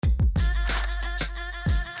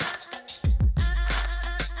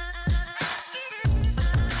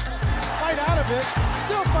it.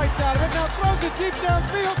 Still fights out of it. Now throws it deep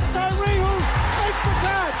downfield. Tyree who makes the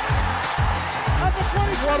catch. At the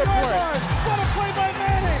 23-yard line. What a play by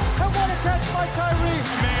Manning. And what a catch by Tyree.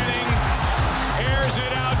 Manning airs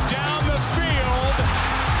it out down the field.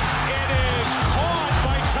 It is caught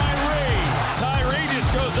by Tyree. Tyree just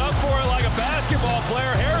goes up for it like a basketball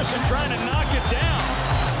player. Harrison trying to knock it down.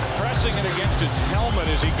 Pressing it against his helmet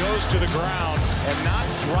as he goes to the ground and not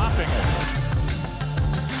dropping it.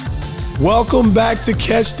 Welcome back to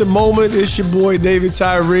Catch the Moment. It's your boy David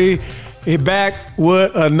Tyree. He back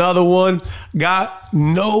with another one. Got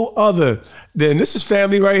no other than this is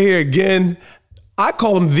family right here again. I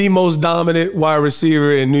call him the most dominant wide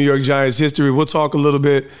receiver in New York Giants history. We'll talk a little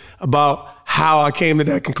bit about how I came to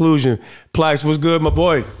that conclusion. Plax, what's good, my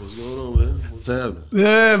boy? What's going on, man? What's happening?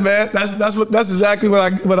 Yeah, man. That's exactly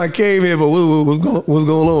what I came here for. What's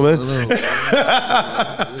going on, man?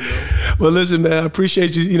 Well, listen, man. I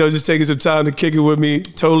appreciate you. Just taking some time to kick it with me.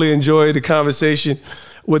 Totally enjoyed the conversation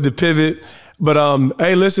with the pivot. But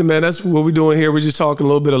hey, listen, man. That's what we're doing here. We're just talking a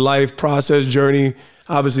little bit of life, process, journey.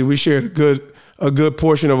 Obviously, we shared a good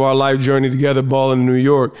portion of our life journey together, balling in New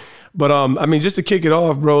York. But just to kick it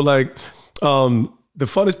off, bro, the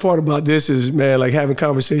funnest part about this is, man, like having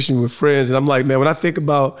conversations with friends. And I'm like, man, when I think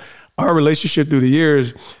about our relationship through the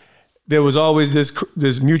years, there was always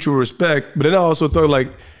this mutual respect. But then I also thought, like,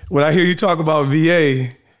 when I hear you talk about VA,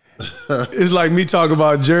 it's like me talking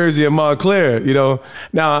about Jersey and Montclair,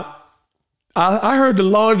 Now, I heard the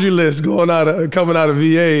laundry list coming out of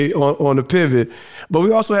VA on the pivot, but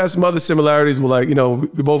we also had some other similarities. With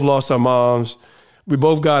we both lost our moms. We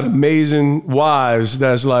both got amazing wives.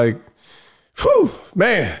 That's like, whew,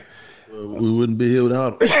 man. We wouldn't be here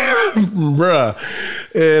without them. Bruh.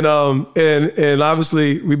 And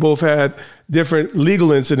obviously we both had different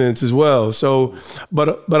legal incidents as well. So,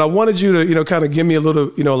 but I wanted you to, kind of give me a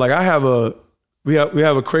little, we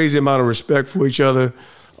have a crazy amount of respect for each other,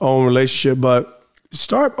 our own relationship. But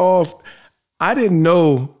start off, I didn't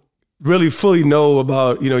really fully know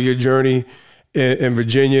about, your journey in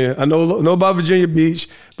Virginia. I know about Virginia Beach,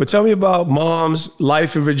 but tell me about Mom's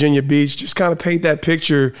life in Virginia Beach. Just kind of paint that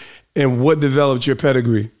picture and what developed your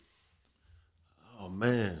pedigree. Oh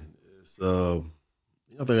man, it's I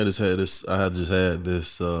think I just had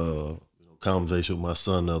this conversation with my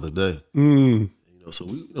son the other day. So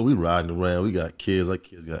we riding around. We got kids. Our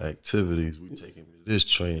kids got activities. We taking this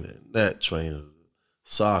training, that training,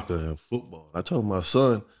 soccer and football. I told my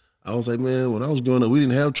son, I was like, man, when I was growing up, we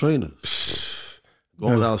didn't have trainers.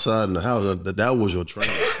 Going outside in the house, that was your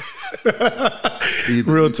training.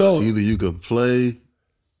 Real talk. Either you could play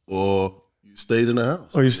or you stayed in the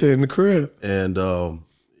house. Or you stayed in the crib. And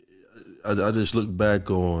I just look back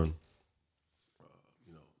on,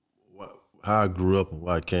 how I grew up and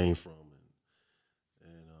where I came from.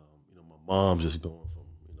 And my mom just going from,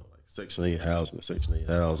 like Section 8 housing to Section 8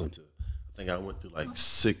 housing to, I think I went through like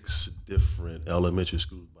 6 different elementary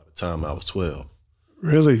schools by the time I was 12.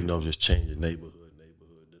 Really? Just changing neighborhood.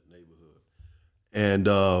 And,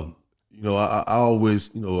 I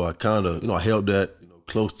always, I kind of, I held that,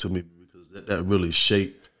 close to me because that really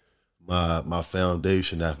shaped my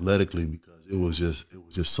foundation athletically because it was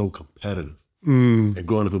just so competitive. And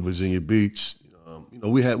growing up in Virginia Beach,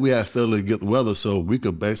 we had fairly good weather, so we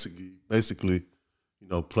could basically,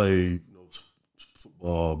 play,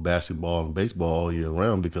 football, basketball, and baseball all year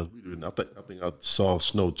round because we didn't. I think I saw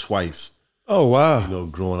snow twice. Oh wow!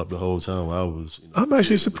 Growing up the whole time I was. I'm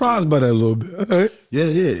actually surprised by that a little bit. All right. Yeah.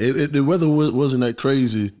 The weather wasn't that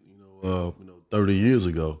crazy, 30 years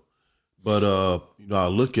ago, but I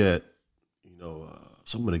look at,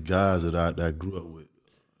 some of the guys that I grew up with,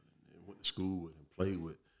 and went to school with, and played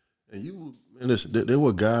with, and there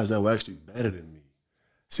were guys that were actually better than me.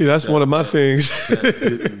 See, that's one of my things. That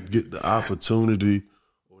didn't get the opportunity.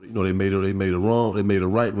 They made it wrong. They made it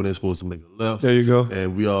right when they're supposed to make it left. There you go.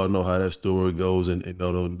 And we all know how that story goes. And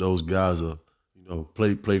those guys are,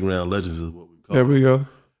 playground legends is what we call. There we go.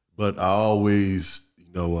 But I always,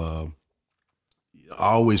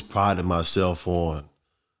 prided myself on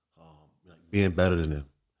being better than them,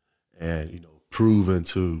 and proving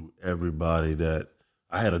to everybody that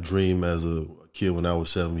I had a dream as a kid when I was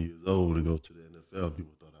 7 years old to go to the NFL.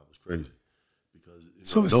 People thought I was crazy because.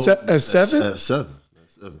 At 7? At 7.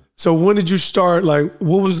 So when did you start? Like,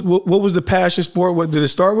 what was the passion sport? What did it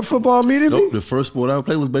start with football immediately? Nope, the first sport I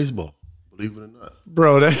played was baseball. Believe it or not,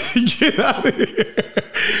 bro. Get out of here.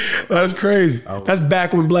 That's crazy. That's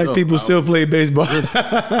back when black people still played baseball.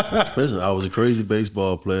 Listen, I was a crazy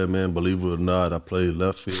baseball player, man. Believe it or not, I played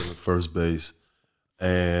left field and first base,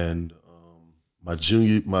 and my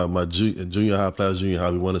junior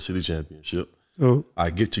high, we won a city championship. Oh. I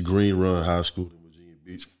get to Green Run High School in Virginia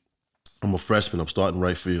Beach. I'm a freshman. I'm starting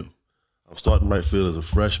right field. I'm starting right field as a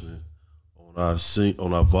freshman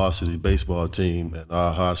on our varsity baseball team, and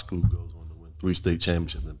our high school goes on to win 3 state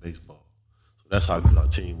championships in baseball. So that's how good our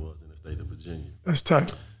team was in the state of Virginia. That's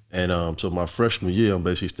tight. And so my freshman year, I'm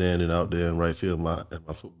basically standing out there in right field, and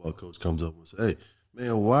my football coach comes up and says, "Hey,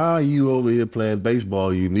 man, why are you over here playing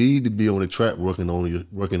baseball? You need to be on the track working on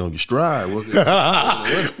your stride."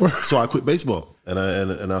 So I quit baseball and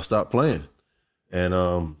I stopped playing, and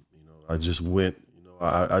I just went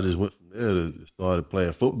I just went from there to started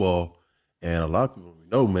playing football, and a lot of people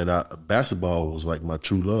know, man, basketball was like my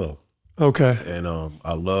true love. Okay. And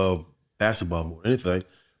I love basketball more than anything.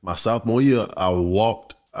 My sophomore year, I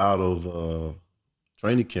walked out of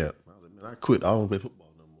training camp. I was like, man, I quit. I don't play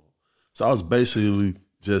football no more. So I was basically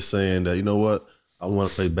just saying that, you know what, I want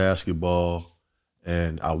to play basketball,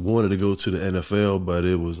 and I wanted to go to the NFL, but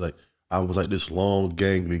it was like, I was like this long,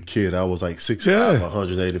 gangly kid. I was like 6'5",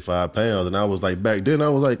 185 pounds. And I was like, back then, I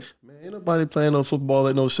was like, man, ain't nobody playing on football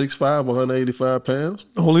at no 6'5", 185 pounds.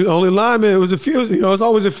 Only lineman. It was a few, it's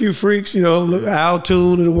always a few freaks, Al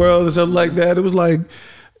Toon in the world or something like that. It was like,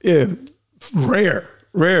 yeah, rare.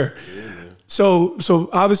 Yeah, so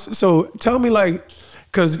obviously, so tell me, like,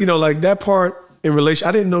 because, like that part in relation,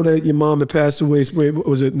 I didn't know that your mom had passed away.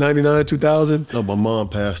 Was it 99, 2000? No, my mom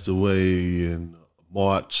passed away in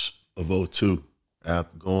March of 2002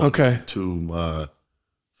 after going to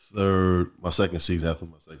my second season, after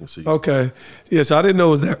my second season. Okay. Yeah, so I didn't know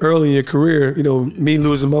it was that early in your career. Me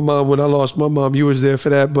losing my mom, when I lost my mom, you was there for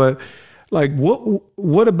that. But like,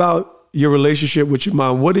 what about your relationship with your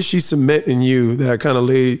mom? What did she cement in you that kind of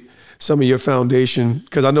laid some of your foundation?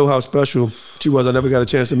 Because I know how special she was. I never got a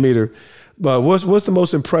chance to meet her. But what's the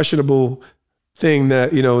most impressionable thing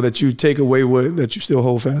that, that you take away with, that you still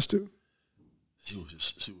hold fast to? She was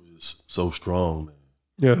just so strong, man.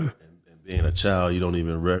 Yeah. And being a child, you don't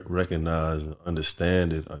even recognize and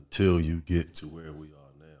understand it until you get to where we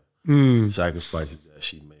are now. Sacrifices that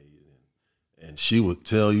she made. And she would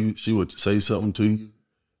tell you, she would say something to you,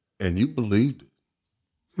 and you believed it.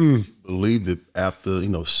 You believed it after,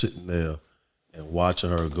 sitting there and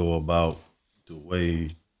watching her go about the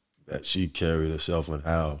way that she carried herself and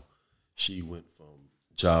how she went from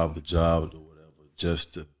job to job or whatever,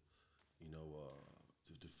 just to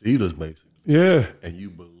feed us, basically. Yeah. And you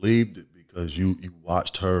believed it because you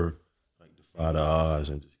watched her like defy the odds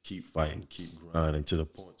and just keep fighting, keep grinding to the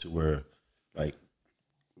point to where, like,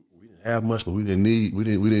 we didn't have much, but we didn't need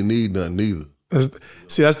nothing either.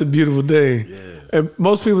 That's the beautiful thing. Yeah. And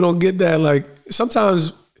most people don't get that. Like,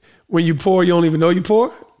 sometimes when you pour, you don't even know you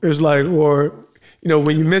pour. It's like, or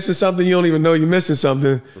when you're missing something, you don't even know you're missing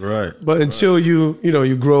something. Right. But until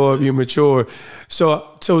you grow up, you mature.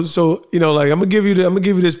 So like, I'm gonna give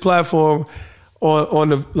you this platform on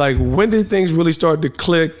the, like, when did things really start to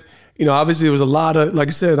click? Obviously it was a lot of, like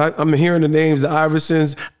I said, I'm hearing the names, the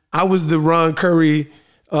Iversons. I was the Ron Curry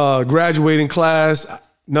graduating class,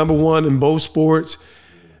 #1 in both sports.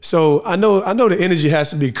 So I know the energy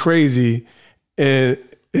has to be crazy, and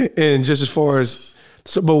just as far as.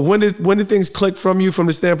 So, but when did things click from you, from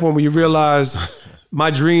the standpoint where you realize my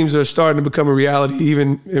dreams are starting to become a reality,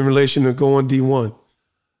 even in relation to going D1?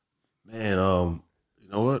 Man, you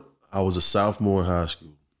know what? I was a sophomore in high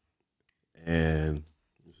school, and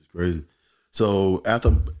this is crazy. So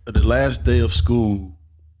after the last day of school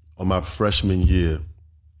on my freshman year,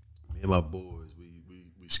 me and my boys,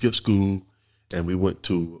 we skipped school and we went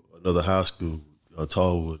to another high school,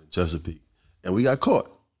 Tallwood in Chesapeake, and we got caught.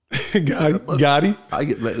 Got him. I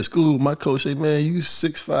get back to school. My coach say, "Man, you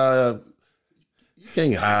 6'5", you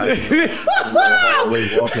can't hide in the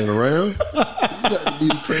hallway walking around. You got to be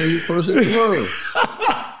the craziest person in the world."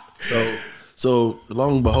 So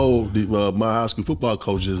long and behold, my high school football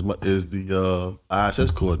coach is the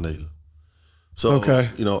ISS coordinator. So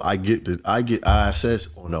I get ISS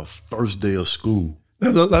on the first day of school.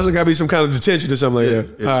 That's got to be some kind of detention or something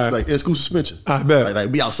like that. It's like in school suspension. I bet. Like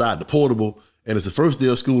we outside the portable. And it's the first day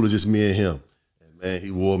of school, it's just me and him. And man,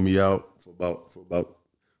 he wore me out for about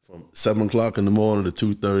from 7 o'clock in the morning to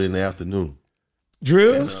 2:30 in the afternoon.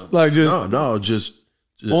 Drills? And, just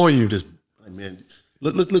on you. Just, man,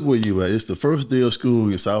 look where you at. It's the first day of school,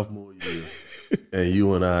 your sophomore year, and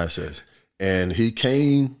you and ISS. And he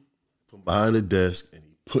came from behind the desk and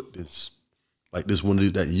he put this one of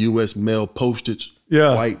these, that U.S. mail postage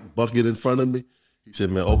white bucket in front of me. He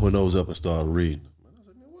said, "Man, open those up and start reading." I was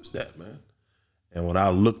like, "Man, what's that, man?" And when I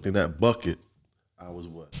looked in that bucket, I was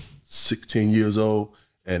 16 years old,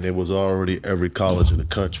 and there was already every college in the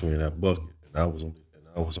country in that bucket, and I was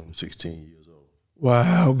only 16 years old.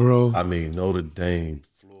 Wow, bro! I mean, Notre Dame,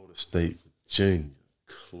 Florida State, Virginia,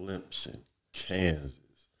 Clemson, Kansas.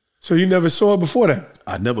 So you never saw it before that?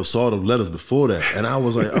 I never saw the letters before that. And I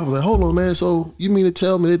was like, hold on, man. So you mean to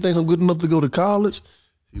tell me they think I'm good enough to go to college?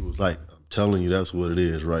 He was like, I'm telling you, that's what it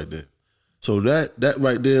is right there. So that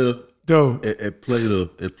right there, dope. It played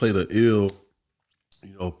a ill,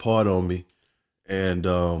 part on me. And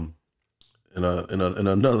in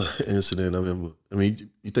another incident, I mean,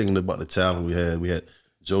 you're thinking about the talent we had. We had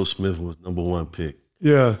Joe Smith was #1 pick.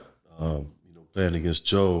 Yeah. Playing against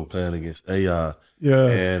Joe, playing against AI. Yeah.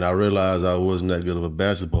 And I realized I wasn't that good of a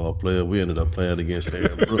basketball player. We ended up playing against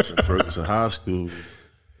Aaron Brooks in Ferguson High School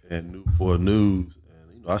and Newport News.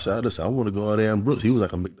 And I said, listen, I want to go out Aaron Brooks. He was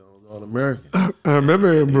like a McDonald's All-American. I remember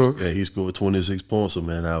Aaron Brooks. Yeah, he scored 26 points. So,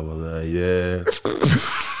 man, I was like, yeah.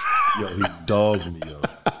 Yo, he dogged me, yo.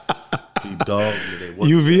 He dogged me. They won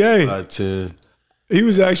UVA. 5-10. He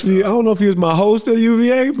was actually, I don't know if he was my host at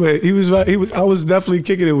UVA, but he was. I was definitely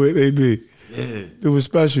kicking it with AB. Yeah. It was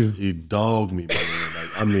special. He dogged me,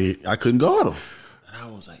 man. I couldn't guard him. And I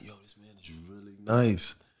was like, yo, this man is really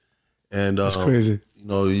nice. And that's crazy.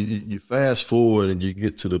 You fast forward and you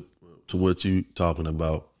get to what you talking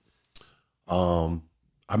about. I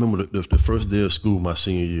remember the first day of school, my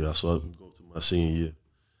senior year. So I go to my senior year.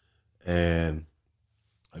 And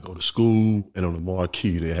I go to school, and on the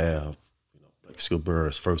marquee they have, Plaxico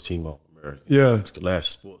Burress, first team All-American. Yeah.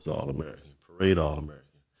 Scholastic Sports All-American, Parade All-American.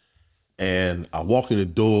 And I walk in the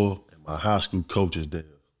door, and my high school coach is there,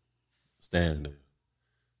 standing there.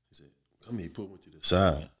 He said, come here, put me to the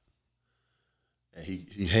side. And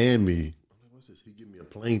he hand me, I'm like, what's this? He give me a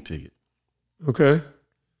plane ticket. Okay.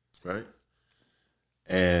 Right?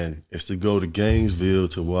 And it's to go to Gainesville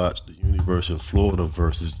to watch the University of Florida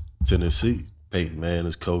versus Tennessee. Peyton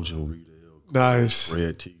Manning's coaching, Rita Hill, nice.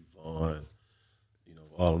 Fred T. Vaughn,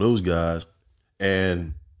 all of those guys.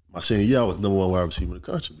 And my senior year, I was #1 wide receiver in the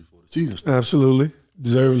country before the season started. Absolutely.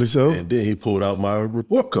 Deservedly so. And then he pulled out my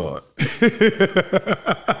report card.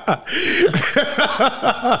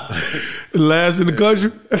 Last in the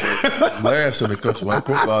country? Last in the country. My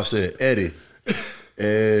report card said Eddie.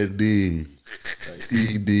 Eddie. Like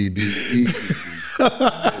E-D-D-E.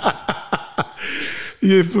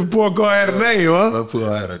 Your report card had a name, huh? My report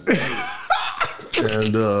card had a name.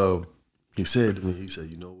 And he said to me,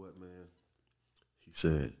 you know what, man? He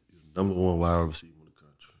said, you're #1 wide receiver in the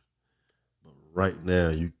country. But right now,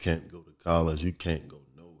 you can't go to college. You can't go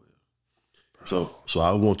nowhere. So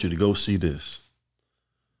I want you to go see this.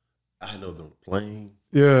 I had never been on a plane.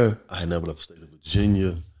 Yeah. I had never left the state of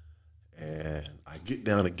Virginia. And I get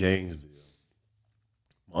down to Gainesville.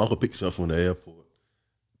 My uncle picks me up from the airport.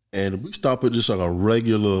 And we stop at just like a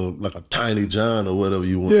regular, like a Tiny John or whatever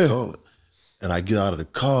you want to call it. And I get out of the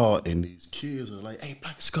car, and these kids are like, hey,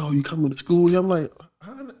 Plaxico, you coming to school? I'm like,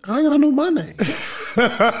 how y'all know my name? I'm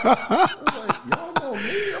like, y'all know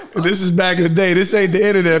me. This is back in the day. This ain't the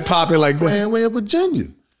internet popping like that. Way in Virginia.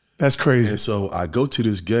 That's crazy. And so I go to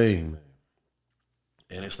this game, man.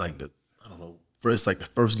 And it's like the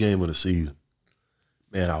first game of the season.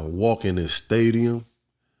 Man, I walk in this stadium,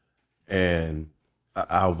 and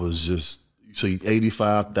I was just, you see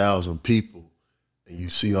 85,000 people, and you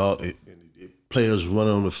see all players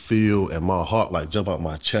running on the field, and my heart like jump out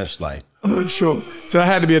my chest like. Sure. So I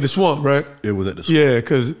had to be at the Swamp, right? It was at the Swamp. Yeah,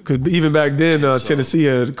 because even back then, Tennessee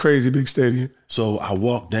had a crazy big stadium. So I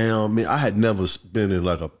walked down. Man, I had never been in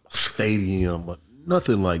like a stadium or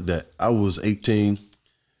nothing like that. I was 18,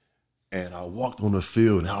 and I walked on the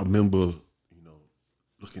field, and I remember,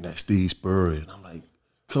 looking at Steve Spurrier, and I'm like,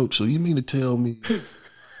 Coach, so you mean to tell me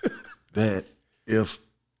that if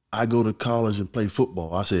I go to college and play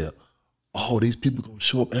football, I said, these people gonna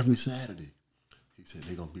show up every Saturday. He said,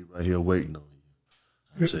 they're gonna be right here waiting on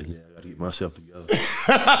you. I said, yeah, I gotta get myself together.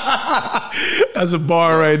 That's a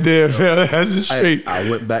bar right there, man. That's a straight. I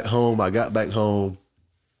went back home. I got back home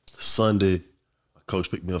Sunday. My coach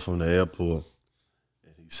picked me up from the airport,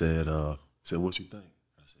 and he said, what you think?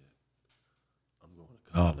 I said, I'm going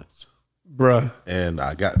to college. Bruh. And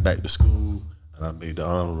I got back to school, and I made the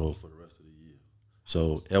honor roll for the rest of the year.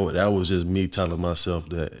 So that was just me telling myself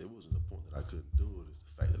that it wasn't the point that I couldn't do it. It's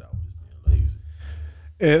the fact that I was just being lazy.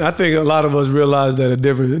 And I think a lot of us realize that at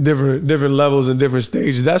different levels and different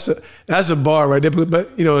stages. That's a bar right there. But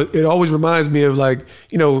it always reminds me of like,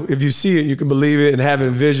 if you see it, you can believe it, and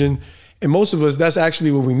having vision. And most of us, that's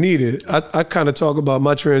actually what we needed. I kind of talk about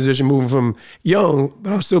my transition moving from young,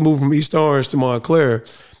 but I'm still moving from East Orange to Montclair.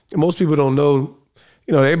 And most people don't know,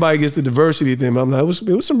 everybody gets the diversity thing. But I'm like,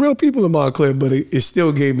 it was some real people in Montclair, but it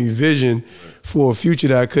still gave me vision for a future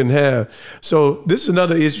that I couldn't have. So this is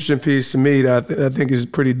another interesting piece to me that I think is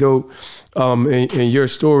pretty dope in your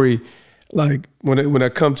story. Like when I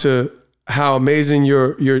come to how amazing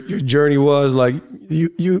your journey was. Like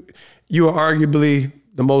you are arguably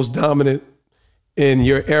the most dominant in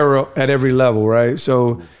your era at every level, right?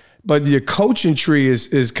 So, but your coaching tree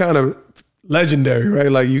is kind of legendary,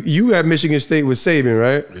 right? Like you at Michigan State with Saban,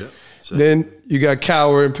 right? Yeah. Then you got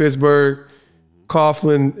Cowher in Pittsburgh,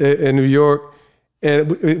 Coughlin in New York, and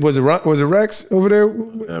was it Rex over there?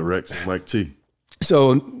 Yeah, Rex and Mike T.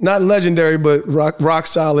 So not legendary, but rock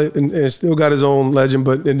solid, and still got his own legend.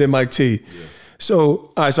 And then Mike T. Yeah.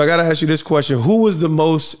 So all right, so I got to ask you this question: who was the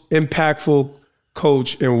most impactful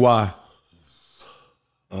coach and why?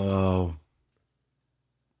 I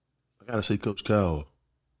gotta say Coach Cowher.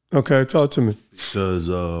 Okay, talk to me. Because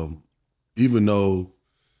even though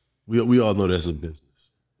we all know that's a business,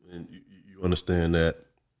 and you understand that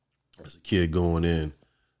as a kid going in,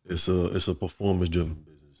 it's a performance driven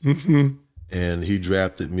business. Mm-hmm. And he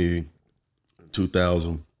drafted me in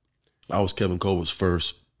 2000. I was Kevin Colbert's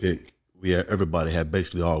first pick. Everybody had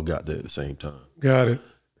basically all got there at the same time. Got it.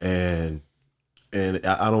 And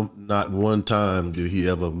I don't, not one time did he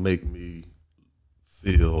ever make me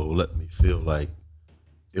feel or let me feel like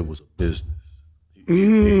it was a business.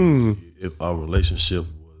 Our relationship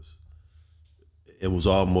was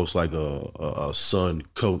almost like a son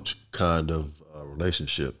coach kind of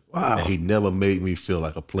relationship. Wow. And he never made me feel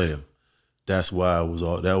like a player. That's why it was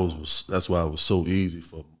that's why it was so easy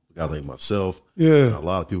for a guy like myself and a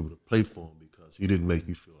lot of people to play for him, because he didn't make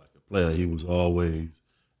you feel like a player. He was always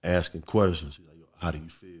asking questions. He's like, how do you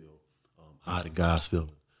feel? How the guys feeling?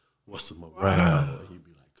 What's the morale? Wow. And he'd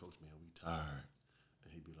be like, Coach, man, we tired.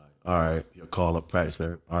 And he'd be like, all right, he'll call up practice.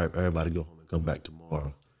 All right, everybody go home and come back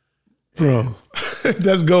tomorrow. Bro,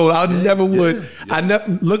 that's gold. I never would.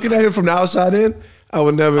 Yeah. Looking at him from the outside in, I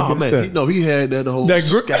would never. Oh man, he had that whole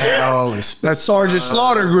scowl and that Sergeant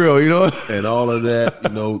Slaughter grill, and all of that,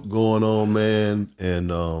 going on, man.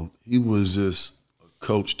 And he was just a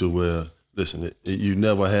coach to where, listen, you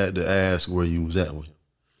never had to ask where you was at with him,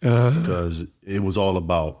 because it was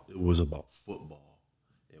about football.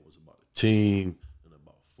 It was about the team and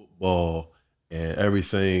about football, and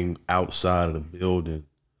everything outside of the building.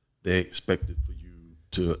 They expected for you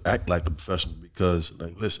to act like a professional, because,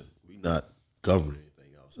 like, listen, we're not covering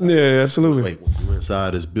anything else. Yeah, absolutely. Wait, when you're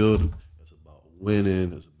inside this building, it's about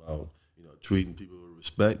winning. It's about treating people with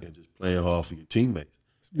respect and just playing hard for your teammates.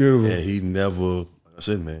 Beautiful. And he never, like I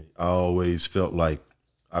said, man, I always felt like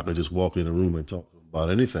I could just walk in the room and talk to him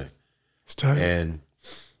about anything. It's tight. And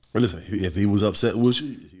listen, if he was upset with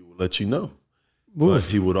you, he would let you know. But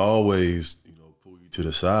he would always, pull you to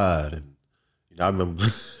the side. And I remember,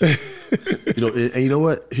 and you know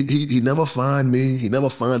what? He never fined me. He never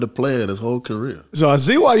fined a player in his whole career. So I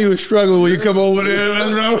see why you were struggling when you come over there.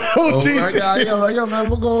 That's right. I'm like, yo, man,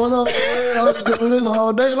 what's going on? Man, I was doing this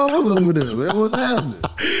all day long over there, man. What's happening?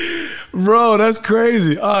 Bro, that's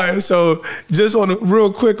crazy. All right, so just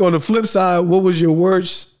real quick on the flip side, what was your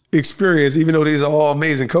worst experience? Even though these are all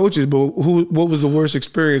amazing coaches, but what was the worst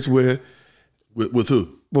experience with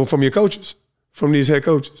who? Well, from your coaches, from these head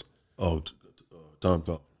coaches. Oh, Tom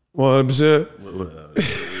Coughlin. 100%.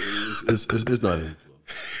 It's not even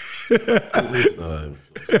close. It's not even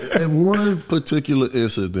close. And one particular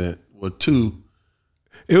incident, or two.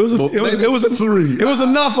 It was three. It was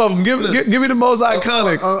enough of them. Give me the most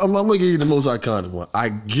iconic. I'm gonna give you the most iconic one. I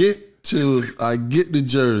get to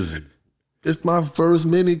Jersey. It's my first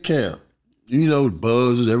mini camp.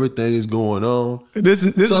 Buzzes, everything is going on. This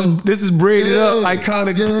is braided up,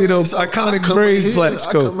 iconic, iconic braids,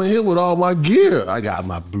 Plaxico. I come in here with all my gear. I got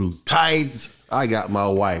my blue tights. I got my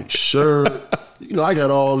white shirt. I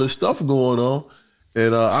got all this stuff going on.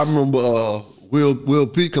 And I remember Will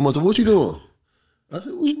Pete come up and said, "What you doing?" I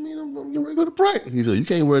said, "What you mean? I'm getting ready to go to practice." He said, "You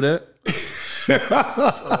can't wear that."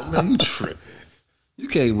 Oh, man, you tripping. You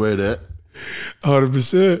can't wear that.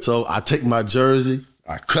 100%. So I take my jersey.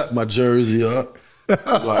 I cut my jersey up.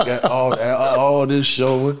 I got all this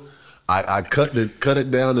showing. I cut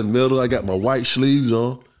it down the middle. I got my white sleeves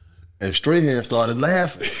on. And Strahan started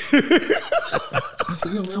laughing. I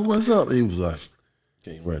said, "Yo, man, what's up?" He was like,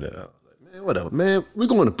 "Can't wear that." I was like, "Man, whatever, man. We're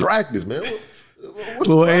going to practice, man."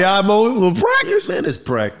 Little AI mode, little practice. Man, it's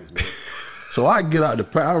practice, man. So I get out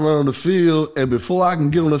I run on the field, and before I can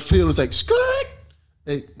get on the field, it's like, "Skirt!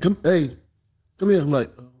 Hey, come here." I'm like,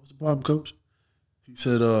 "What's the problem, coach?" He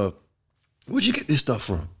said, "Where'd you get this stuff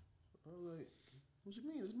from?" I was like, "What you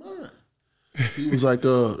mean? It's mine." He was like,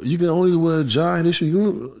 "You can only wear giant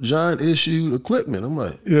issue equipment." I'm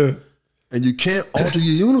like, "Yeah." "And you can't alter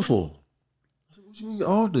your uniform." I said, "What you mean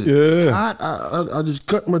alter?" Yeah. I just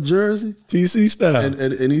cut my jersey. TC style.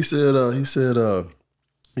 And he said,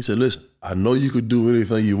 "Listen, I know you could do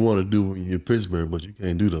anything you want to do when you're in Pittsburgh, but you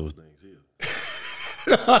can't do those things here."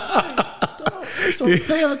 It's a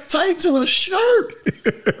pair of tights and a shirt.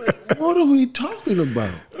 Like, what are we talking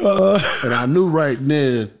about? And I knew right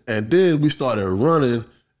then. And then we started running,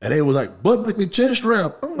 and they was like, "Button like the chest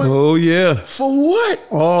strap." I'm like, "Oh yeah, for what?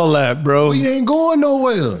 All that, bro. We ain't going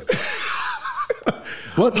nowhere."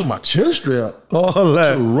 Button my chin strap. All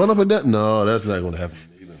that. To run up and down? No, that's not going to happen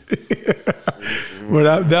either.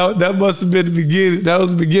 Well, that must have been the beginning. That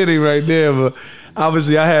was the beginning right there. But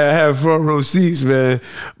obviously, I had front row seats, man.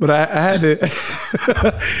 But I had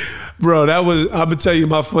to, bro. That was. I'm gonna tell you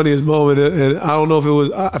my funniest moment, and I don't know if it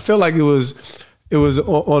was. I feel like it was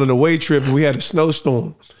on an away trip, and we had a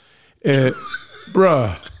snowstorm, and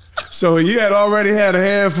bruh. So you had already had a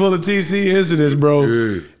handful of TC incidents, bro.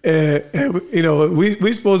 Yeah. And you know,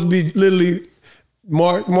 we supposed to be literally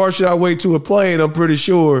marching our way to a plane, I'm pretty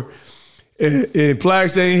sure. And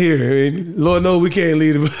Plax ain't here. And Lord knows we can't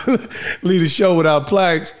leave the show without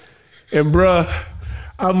Plax. And bruh,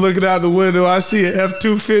 I'm looking out the window, I see an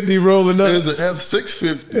F-250 rolling up. There's an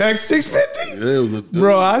F-650. X-650? Yeah, it was a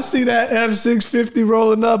bro, I see that F-650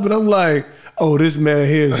 rolling up, and I'm like, oh, this man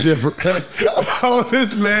here is different. Oh,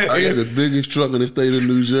 this man I here. got the biggest truck in the state of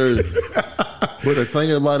New Jersey. But the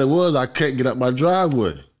thing about it was, I can't get up my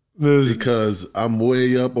driveway. Because I'm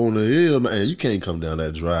way up on the hill, and you can't come down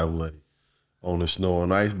that driveway on the snow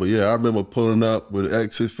and ice. But yeah, I remember pulling up with an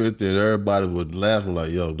X-650, and everybody was laughing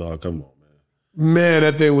like, yo, dog, come on. Man,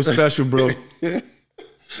 that thing was special, bro. I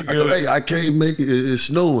go, hey, I can't make it. It's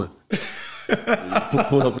snowing.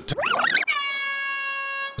 Pull up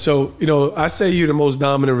So, you know, I say you're the most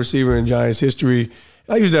dominant receiver in Giants history.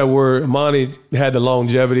 I use that word. Amani had the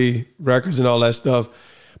longevity records and all that stuff.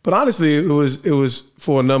 But honestly, it was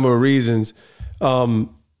for a number of reasons. I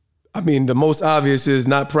mean, the most obvious is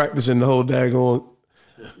not practicing the whole daggone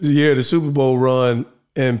year of the Super Bowl run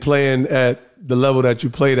and playing at the level that you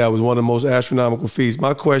played at was one of the most astronomical feats.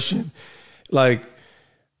 My question, like,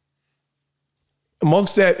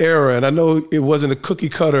 amongst that era, and I know it wasn't a cookie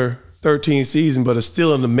cutter 13 season, but it's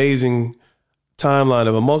still an amazing timeline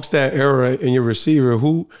of amongst that era and your receiver,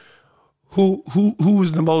 who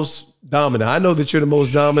was the most dominant? I know that you're the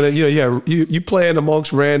most dominant. You know, you playing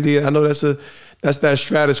amongst Randy. I know that's that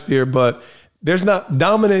stratosphere, but there's not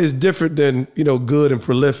dominant is different than, you know, good and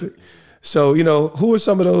prolific. So, you know, who are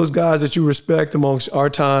some of those guys that you respect amongst our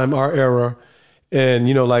time, our era, and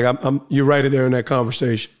you know, like you're right in there in that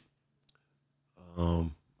conversation. I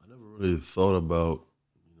never really thought about,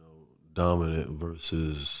 you know, dominant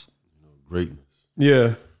versus, you know, greatness.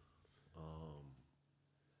 Yeah.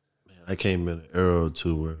 Man, I came in an era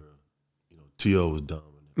too where, you know, T.O. was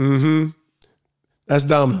dominant. Mm-hmm. That's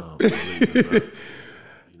dominant.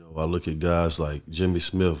 You know, I look at guys like Jimmy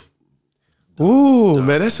Smith. Ooh, dominant.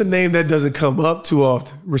 Man, that's a name that doesn't come up too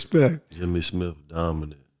often. Respect. Jimmy Smith,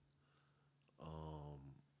 dominant.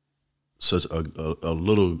 Such a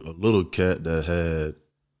little cat that had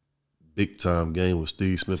big time game with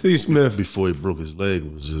Steve Smith. Steve Smith before he broke his leg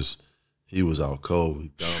he was out cold.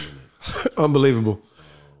 He dominant. Unbelievable.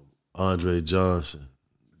 Andre Johnson,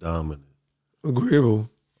 dominant. Agreeable.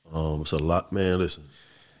 It's a lot, man. Listen,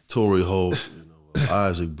 Torrey Holt, you know,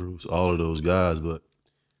 Isaac Bruce, all of those guys. But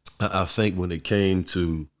I think when it came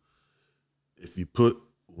to if you put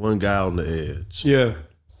one guy on the edge, yeah.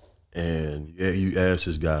 And you ask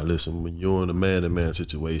this guy, listen, when you're in a man-to-man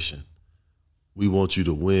situation, we want you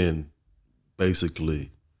to win basically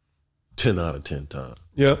 10 out of 10 times.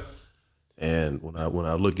 Yep. And when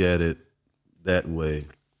I look at it that way,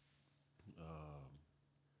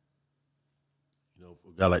 you know,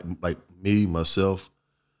 for a guy like me, myself,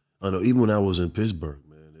 I know even when I was in Pittsburgh,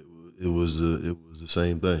 man, it was the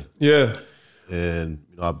same thing. Yeah. And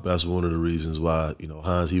you know, that's one of the reasons why, you know,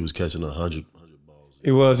 Hines, he was catching 100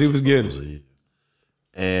 balls. He was getting.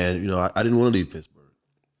 And, you know, I didn't want to leave Pittsburgh.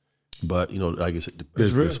 But, you know, like I said, the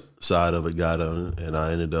business side of it got on it, and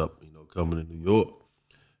I ended up, you know, coming to New York.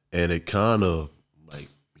 And it kind of, like,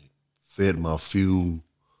 fed my fuel,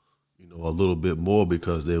 you know, a little bit more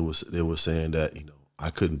because they were saying that, you know, I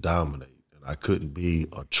couldn't dominate and I couldn't be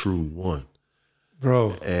a true one.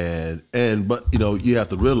 Bro. But, you know, you have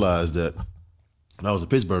to realize that when I was in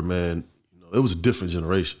Pittsburgh, man, you know, it was a different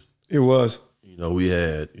generation. It was. You know, we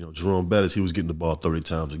had, you know, Jerome Bettis, he was getting the ball 30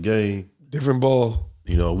 times a game. Different ball.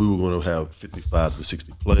 You know, we were going to have 55 to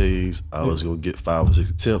 60 plays. I was going to get 5 or 6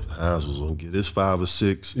 attempts. Hines was going to get his 5 or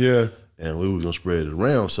 6. Yeah. And we were going to spread it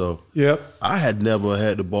around. So yep. I had never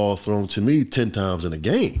had the ball thrown to me 10 times in a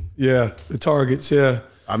game. Yeah, the targets, yeah.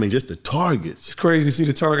 I mean, just the targets. It's crazy to see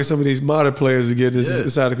the targets some of these modern players are getting.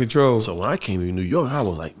 It's out of control. So when I came to New York, I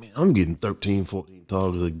was like, man, I'm getting 13, 14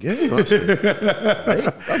 targets a game.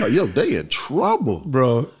 I'm like, yo, they in trouble.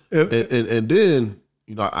 Bro. And then,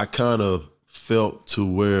 I kind of felt to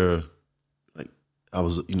where, like, I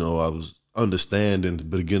was understanding, but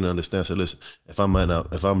beginning to understand. So listen, if I'm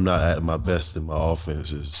not at my best in my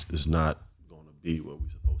offense, is not going to be what we're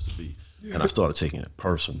supposed to be. Yeah. And I started taking it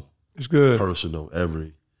personal. It's good. Personal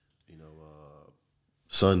every,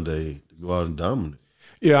 Sunday to go out and dominate.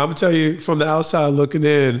 Yeah, I'm gonna tell you from the outside looking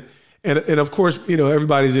in, and of course,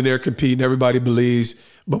 everybody's in there competing, everybody believes.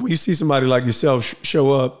 But when you see somebody like yourself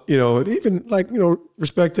show up, and even like,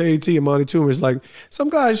 respect to AT and Monty Toomer, it's like some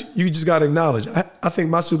guys you just got to acknowledge. I think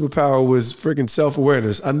my superpower was freaking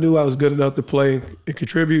self-awareness. I knew I was good enough to play and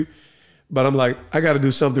contribute, but I'm like, I got to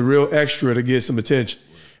do something real extra to get some attention,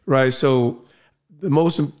 right? So the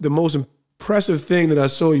most impressive thing that I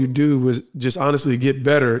saw you do was just honestly get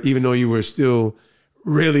better, even though you were still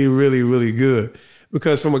really, really, really good.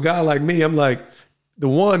 Because from a guy like me, I'm like, the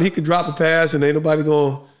one, he could drop a pass and ain't nobody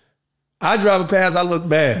going, I drop a pass, I look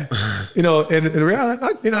bad. And in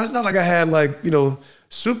reality, it's not like I had like,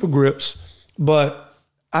 super grips, but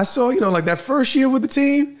I saw, like that first year with the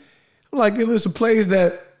team, like it was some plays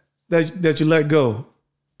that you let go.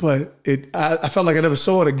 But I felt like I never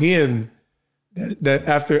saw it again. That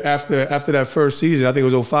after that first season, I think it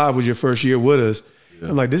was 2005 was your first year with us. Yeah.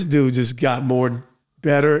 I'm like, this dude just got more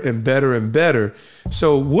better and better and better.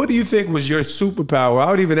 So what do you think was your superpower? I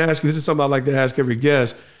would even ask you, this is something I like to ask every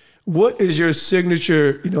guest. What is your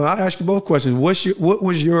signature? I'll ask you both questions. What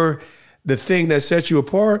was the thing that set you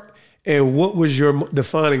apart, and what was your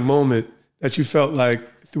defining moment that you felt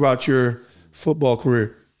like throughout your football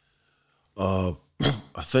career? I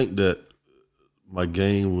think that my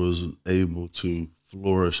game was able to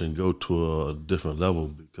flourish and go to a different level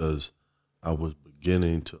because I was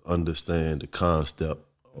beginning to understand the concept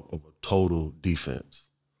of a total defense.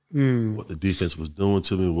 What the defense was doing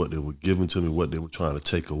to me, what they were giving to me, what they were trying to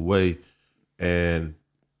take away. And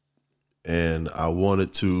I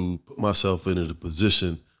wanted to put myself into the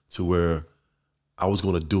position to where I was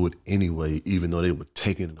going to do it anyway, even though they were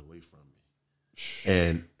taking it away from me.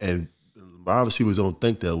 And our receivers don't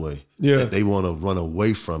think that way. Yeah. They want to run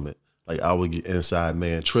away from it. Like I would get inside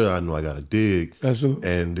man trail, I know I got to dig. Absolutely.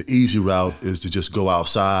 And the easy route is to just go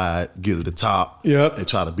outside, get to the top, and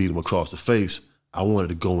try to beat them across the face. I wanted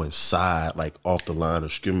to go inside, like off the line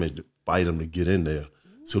of scrimmage, to fight them to get in there.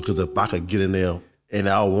 So because if I could get in there and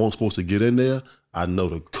I wasn't supposed to get in there, I know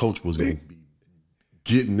the coach was going to be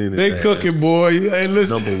getting in there. They cooking, boy. Hey,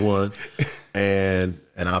 listen. Number one. And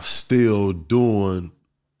I'm still doing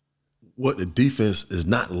what the defense is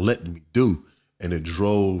not letting me do. And it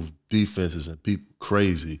drove defenses and people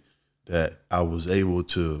crazy that I was able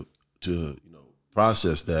to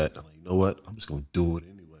process that. I'm like, you know what? I'm just going to do it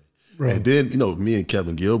anyway. Right. And then, me and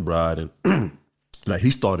Kevin Gilbride, and like he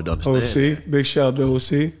started to understand. OC, big shout out to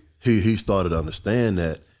OC. He started to understand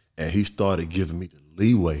that, and he started giving me the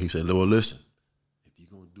leeway. He said, Lord, listen, if you're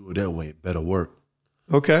going to do it that way, it better work.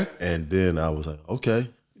 Okay. And then I was like, okay.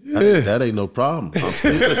 That ain't no problem.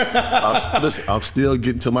 I'm still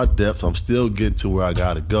getting to my depth. I'm still getting to where I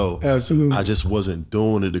got to go. Absolutely. I just wasn't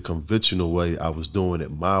doing it the conventional way. I was doing it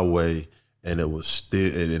my way, and it was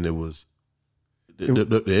still, and it was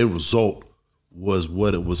the end result was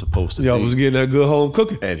what it was supposed to be. Y'all was getting that good home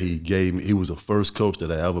cooking. And he was the first coach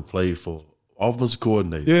that I ever played for, offensive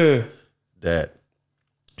coordinator. Yeah. That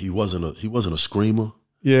he wasn't a screamer.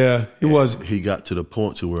 Yeah, he wasn't. He got to the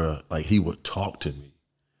point to where like he would talk to me.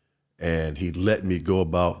 And he let me go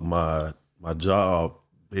about my job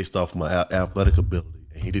based off my athletic ability.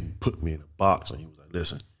 And he didn't put me in a box. And he was like,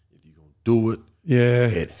 listen, if you're going to do it,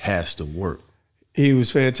 it has to work. He was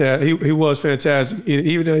fantastic. He was fantastic.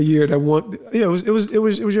 Even that year that one, it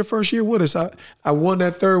was your first year with us. I won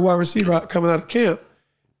that third wide receiver coming out of camp.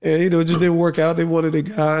 And, it just didn't work out. They wanted the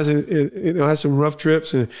guys and had some rough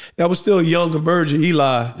trips. And that was still young, emerging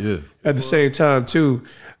Eli at the same time, too.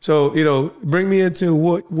 So, bring me into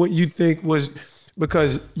what you think was,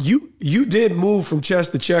 because you did move from chess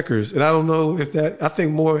to checkers. And I don't know if that, I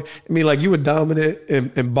think more, like you were dominant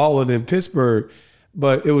and balling in Pittsburgh,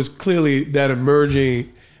 but it was clearly that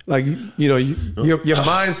emerging, like, your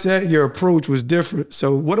mindset, your approach was different.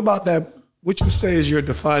 So what about that, what you say is your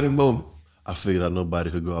defining moment? I figured out nobody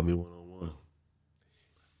could go at me one-on-one.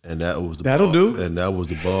 And that was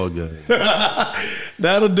the ball game.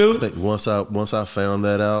 That'll do. I think once I found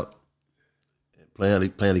that out,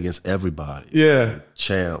 playing against everybody. Yeah.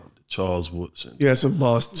 Champ, Charles Woodson. Yeah, some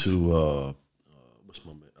Boston. To what's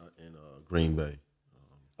my man in Green Bay.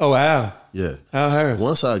 Oh, Al. Yeah. Al Harris.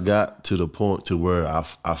 Once I got to the point to where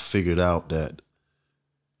I figured out that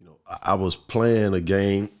I was playing a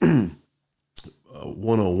game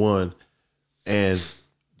one-on-one, and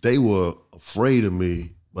they were afraid of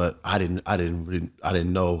me but I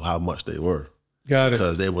didn't know how much they were. Got it.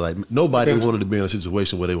 Because they were like, nobody wanted to be in a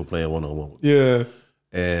situation where they were playing one-on-one with me. Yeah.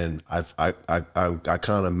 And I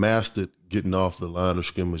kind of mastered getting off the line of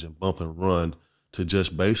scrimmage and bump and run to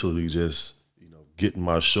just basically just, getting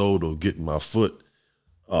my shoulder, getting my foot,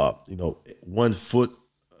 1 foot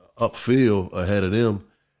upfield ahead of them.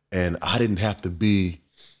 And I didn't have to be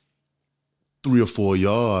 3 or 4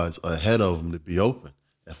 yards ahead of them to be open.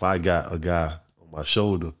 If I got a guy on my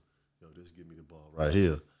shoulder, just give me the ball right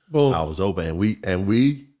here. Boom. I was open. And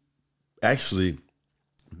we actually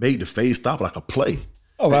made the fade stop like a play.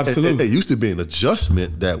 Oh, absolutely. It used to be an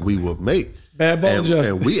adjustment that we would make. Bad ball adjustment.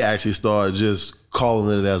 And we actually started just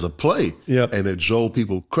calling it as a play. Yep. And it drove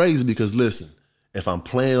people crazy because, listen, if I'm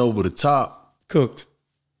playing over the top. Cooked.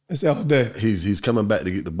 That's all day. He's coming back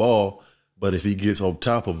to get the ball, but if he gets on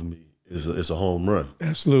top of me, it's a home run.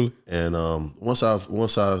 Absolutely. And once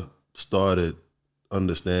I started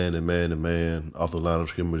understanding man to man off the line of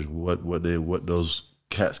scrimmage what those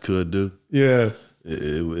cats could do. Yeah.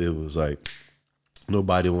 It was like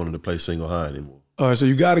nobody wanted to play single high anymore. All right, so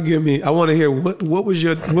you got to give me. I want to hear what would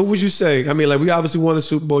you say? I mean, like we obviously won the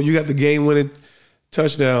Super Bowl. You got the game-winning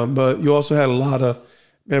touchdown, but you also had a lot of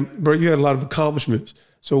accomplishments.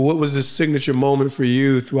 So, what was the signature moment for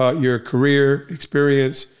you throughout your career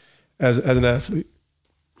experience as an athlete?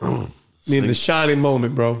 The shining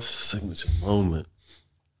moment, bro. Signature moment.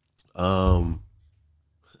 I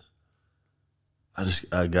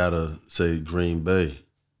gotta say Green Bay.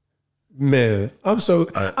 Man, I'm so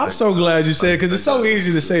glad you said it because it's so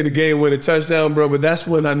easy to say the game-winning touchdown, bro. But that's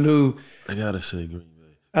when I knew. I gotta say Green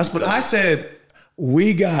Bay. That's when I said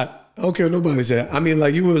we got. I don't care what nobody said. I mean,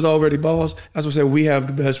 like you was already boss. That's what I said. We have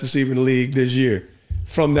the best receiver in the league this year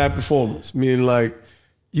from that performance. Meaning, like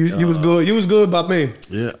you was good. You was good by me.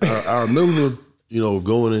 Yeah, I remember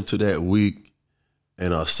going into that week,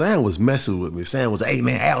 and Sam was messing with me. Sam was like, "Hey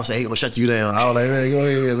man, Al said he gonna shut you down." I was like, "Man, go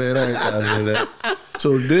ahead, man. I ain't trying to do that."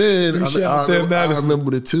 So then I remember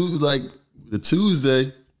the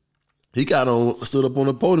Tuesday, he stood up on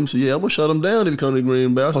the podium and said, "Yeah, I'm gonna shut him down if he come to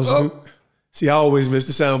Green Bay." I said, "Oh." See, I always miss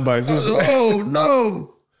the sound bites. Oh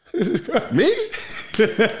no, me?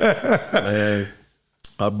 Man,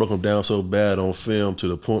 I broke him down so bad on film to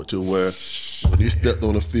the point to where when he stepped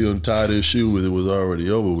on the field and tied his shoe with it was already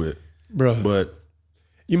over with, bro. But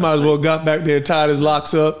you might as well got back there, tied his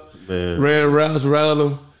locks up, man, ran rounds around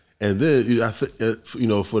him. And then I think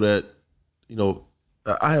for that,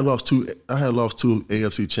 I had lost two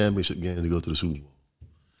AFC championship games to go to the Super Bowl.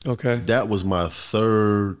 Okay. That was my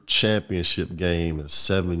 3rd championship game in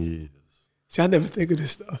 7 years. See, I never think of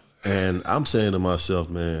this stuff. And I'm saying to myself,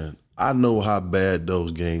 man, I know how bad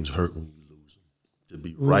those games hurt when you lose them. To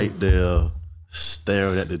be right there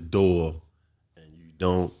staring at the door and you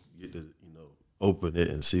don't get to, open it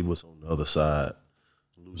and see what's on the other side.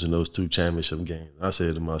 Losing those 2 championship games. I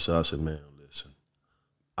said to myself, man, listen,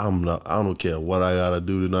 I don't care what I gotta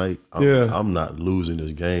do tonight. I'm not losing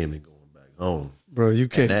this game and going back home. Bro, you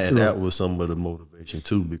can't. And that was some of the motivation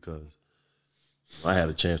too, because I had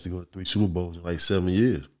a chance to go to 3 Super Bowls in like 7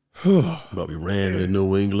 years. But we ran in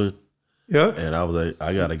New England. Yeah. And I was like,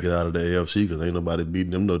 I got to get out of the AFC because ain't nobody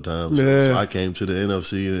beating them no time. So I came to the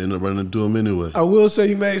NFC and ended up running into them anyway. I will say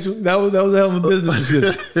you made that was a hell of a business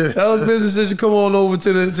decision. That was a business decision. Come on over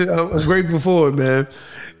I'm grateful for it, man.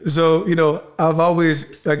 So, I've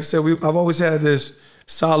always, like I said, I've always had this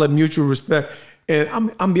solid mutual respect. And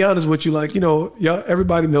I'm be honest with you, like,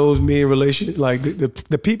 everybody knows me in relation, like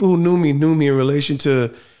the people who knew me in relation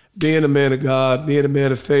to being a man of God, being a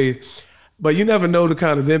man of faith. But you never know the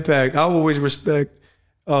kind of impact. I always respect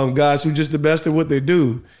guys who just the best at what they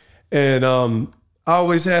do. And I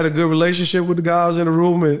always had a good relationship with the guys in the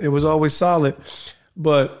room, and it was always solid.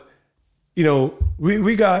 But,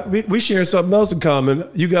 we share something else in common.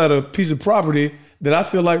 You got a piece of property that I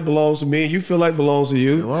feel like belongs to me, and you feel like belongs to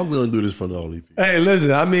you. Well, I'm going to do this for all these people. Hey,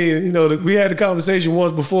 listen, I mean, we had the conversation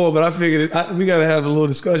once before, but I figured we got to have a little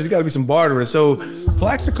discussion. There's got to be some bartering. So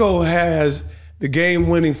Plaxico has the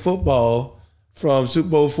game-winning football from Super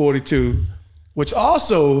Bowl 42, which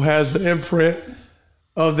also has the imprint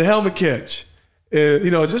of the helmet catch.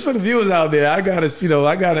 Just for the viewers out there, I gotta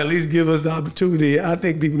at least give us the opportunity. I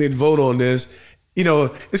think people need to vote on this.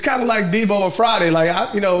 It's kind of like Debo and Friday.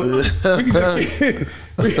 Like, we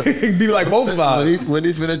can be like both of us. When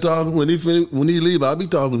he finish talking, when he leave, I'll be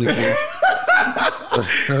talking to him.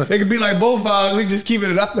 They could be like both of us. We just keep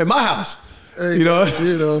it up at my house. Hey,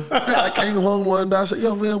 I came home one day. I said,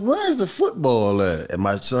 "Yo, man, where's the football at?" And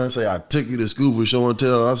my son said, "I took you to school for show and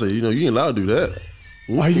tell." And I said, "You ain't allowed to do that."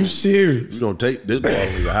 Are you serious? You don't take this ball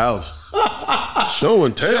to your house. Show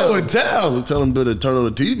and tell. Show and tell. Tell them to turn on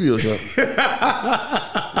the TV or something.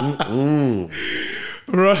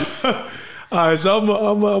 Right. All right, so I'm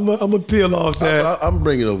gonna peel off that. I'm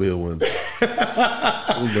bringing it over here one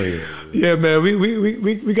day. Yeah, man,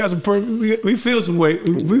 we got some we feel some weight.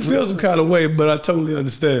 We feel some kind of way, but I totally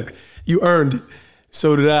understand. You earned it.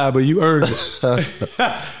 So did I, but you earned it.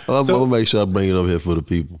 I'm gonna make sure I bring it over here for the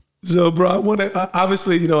people. So, bro, I want to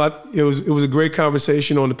obviously, it was a great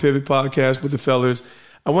conversation on the Pivot podcast with the fellas.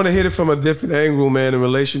 I want to hit it from a different angle, man, in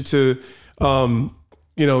relation to,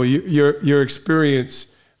 your experience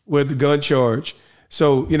with the gun charge.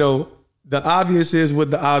 So, the obvious is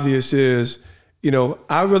what the obvious is.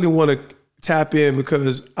 I really want to tap in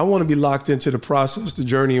because I want to be locked into the process, the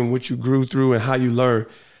journey in which you grew through and how you learned.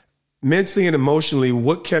 Mentally and emotionally,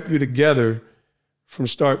 what kept you together from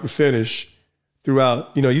start to finish throughout?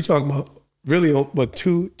 You talking about really, what,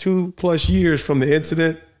 2+ years from the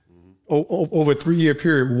incident, over a 3-year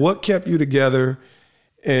period. What kept you together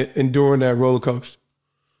and during that roller coaster?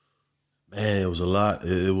 Man, it was a lot.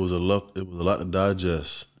 It was a lot to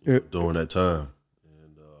digest during that time,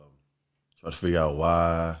 and try to figure out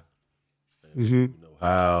why, and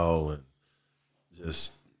how, and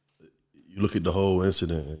just you look at the whole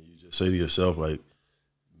incident and you just say to yourself, like,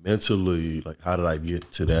 mentally, like, how did I get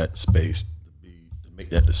to that space to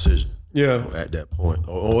make that decision? Yeah, at that point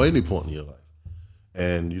or any point in your life,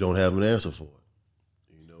 and you don't have an answer for it.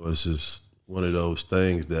 It's just one of those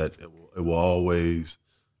things that it will always,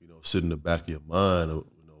 sit in the back of your mind.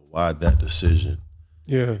 Why that decision?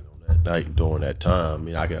 Yeah, that night during that time. I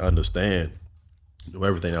mean, I can understand,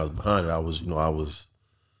 everything that was behind it.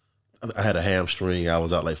 I had a hamstring. I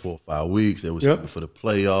was out like 4 or 5 weeks. They was hitting for the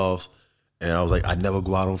playoffs, and I was like, I never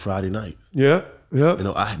go out on Friday nights. Yeah.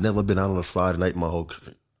 I had never been out on a Friday night my whole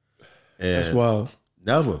career. And that's wild.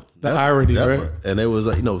 Never. Irony, never. right? And it was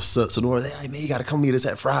like, Sonora, hey man, you got to come meet us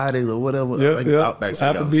at Fridays or whatever. Outback,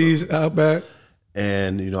 Applebee's, Outback.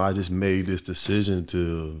 And I just made this decision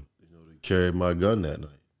to carry my gun that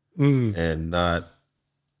night, and not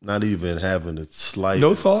even having the slightest,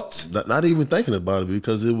 no thoughts, not even thinking about it,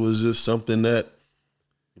 because it was just something that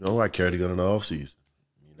I carried a gun in the off season.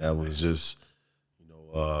 That was just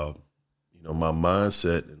my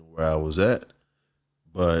mindset and where I was at.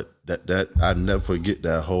 But that I never forget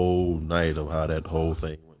that whole night of how that whole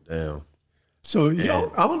thing went down. So I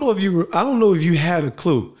don't know if you had a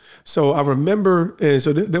clue. So I remember, and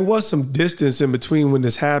so there was some distance in between when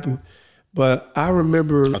this happened, but I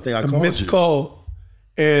remember I think I a called missed you. call,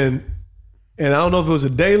 and I don't know if it was a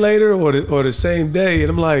day later or the same day,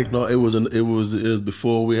 and I'm like, no, it was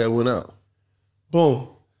before we had went out. Boom.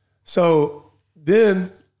 So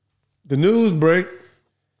then the news break,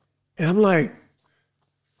 and I'm like,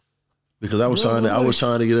 because I was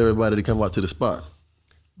trying to get everybody to come out to the spot.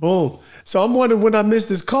 Boom. So I'm wondering when I missed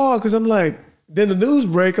this call, because I'm like, then the news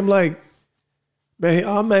break, I'm like,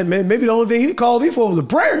 man, maybe the only thing he called me for was a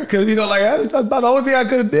prayer, because that's about the only thing I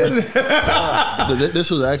could have did. This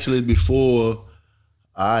was actually before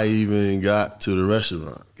I even got to the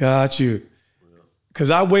restaurant. Got you. Because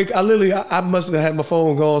I must have had my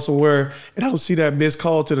phone gone somewhere, and I don't see that missed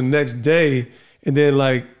call to the next day, and then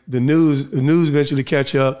like the news eventually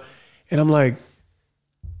catch up, and I'm like,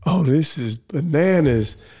 oh, this is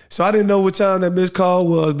bananas. So I didn't know what time that missed call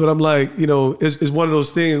was, but I'm like, it's one of those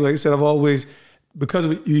things. Like I said, I've always, because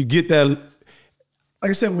you get that, like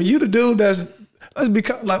I said, when you the dude let's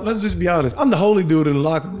just be honest. I'm the holy dude in the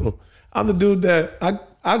locker room. I'm the dude that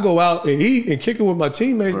I go out and eat and kick it with my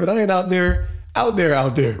teammates, right, but I ain't out there,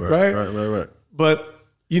 right? Right. But,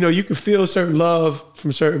 you can feel certain love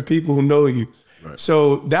from certain people who know you. Right.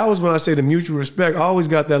 So that was when I say the mutual respect. I always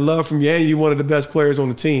got that love from you, and you're one of the best players on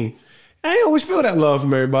the team. I ain't always feel that love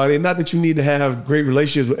from everybody. And not that you need to have great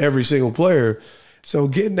relationships with every single player. So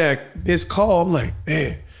getting that missed call, I'm like,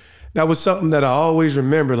 man, that was something that I always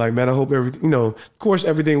remember. Like, man, I hope everything, of course,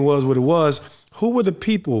 everything was what it was. Who were the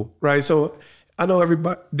people, right? So I know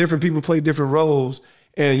different people play different roles,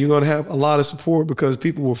 and you're going to have a lot of support because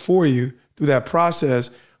people were for you through that process.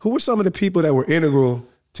 Who were some of the people that were integral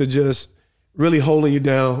to just really holding you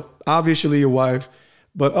down? Obviously your wife,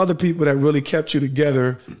 but other people that really kept you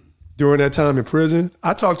together during that time in prison.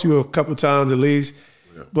 I talked to you a couple of times at least,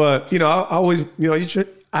 but I always,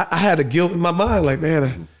 I had a guilt in my mind, like, man,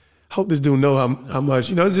 I hope this dude know how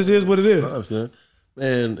much, it just is what it is. I understand.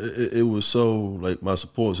 Man, it was so, like, my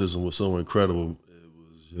support system was so incredible. It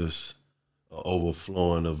was just an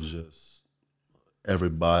overflowing of just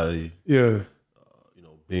everybody,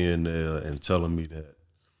 being there and telling me that,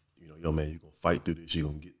 yo, man, you're going to fight through this. You're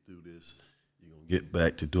going to get through this. You're going to get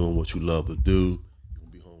back to doing what you love to do. You're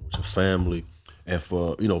going to be home with your family. And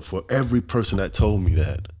for every person that told me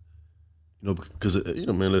that, because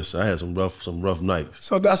man, listen, I had some rough nights.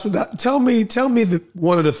 So that's what. Tell me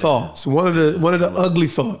one of the thoughts, one of the ugly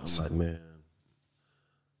thoughts. I'm like, man,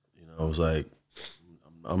 I was like,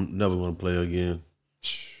 I'm never gonna play again.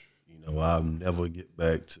 I'll never get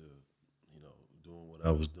back to, doing what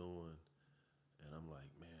I was doing. And I'm like,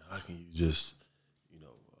 man, how can you just,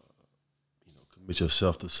 commit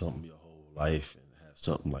yourself to something your whole life and have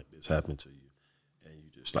something like this happen to you, and you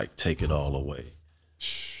just like take it all away?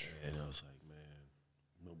 And I was like, man,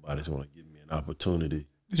 nobody's gonna give me an opportunity.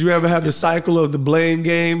 Did you ever have the cycle of the blame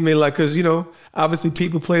game? I mean, like, because obviously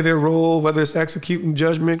people play their role, whether it's executing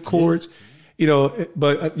judgment, courts.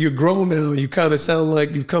 But you're grown now. You kind of sound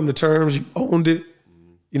like you've come to terms. You owned it.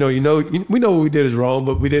 We know what we did is wrong,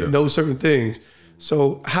 but we didn't know certain things.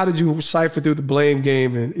 So how did you cipher through the blame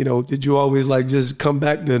game? And did you always like just come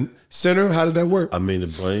back to center? How did that work? I mean, the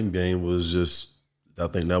blame game was just. I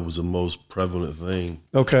think that was the most prevalent thing.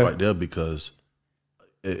 Okay. Right there, because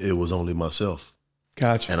it was only myself.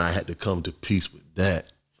 Gotcha. And I had to come to peace with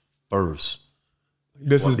that first.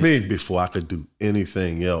 This is me. Before I could do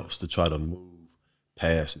anything else to try to move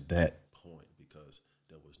past that point, because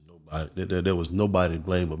there was nobody to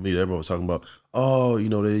blame but me. Everyone was talking about,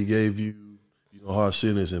 they gave you, hard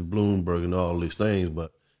sentence in Bloomberg and all these things,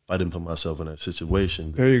 but if I didn't put myself in that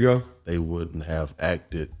situation, there you go. They wouldn't have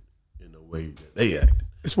acted in the way that they acted.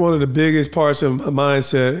 It's one of the biggest parts of my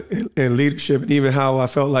mindset and leadership, and even how I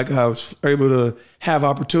felt like I was able to have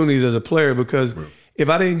opportunities as a player, because if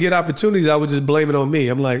I didn't get opportunities, I would just blame it on me.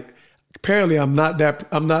 I'm like, apparently I'm not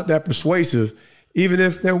that persuasive, even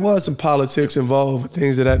if there was some politics involved with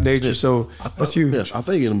things of that nature. So that's huge. Yes, I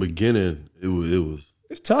think in the beginning it was.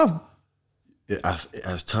 It's tough.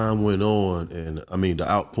 As time went on, and I mean the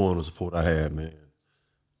outpouring of support I had, man.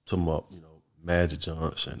 Talking about Magic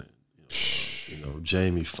Johnson and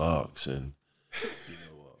Jamie Foxx and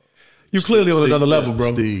you clearly on another level,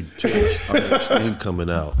 bro. Steve coming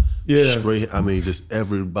out. Yeah. Straight, I mean, just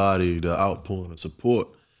everybody, the outpouring of support.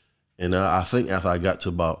 And I think after I got to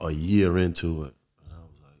about a year into it, and I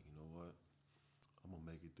was like, you know what? I'm going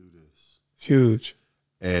to make it through this. It's huge.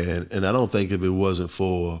 And I don't think if it wasn't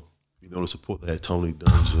for, the support that had Tony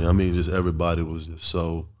Dungy, I mean, just everybody was just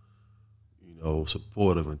so,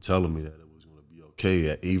 supportive and telling me that it was going to be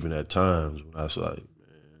okay, even at times when I was like,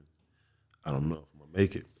 man, I don't know if I'm going to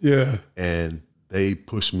make it. Yeah. And they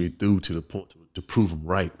pushed me through to the point to prove them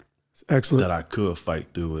right. Excellent. That I could fight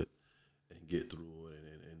through it and get through it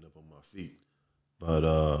and end up on my feet. But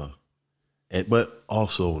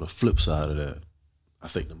also on the flip side of that, I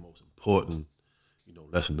think the most important,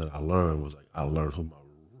 lesson that I learned was I learned who my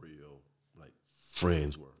real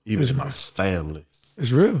friends were, even my family.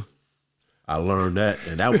 It's real. I learned that,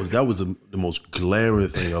 and that was the most glaring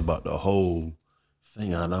thing about the whole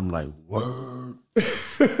thing. And I'm like, word,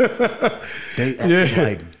 they act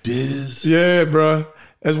like this. Yeah, bro.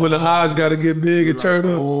 That's when the eyes got to get big and turn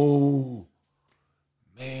up. Oh,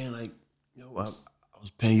 man, I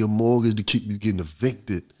was paying your mortgage to keep you getting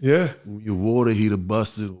evicted. Yeah. When your water heater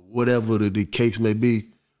busted, or whatever the case may be.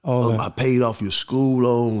 I paid off your school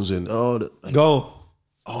loans and all that. Go.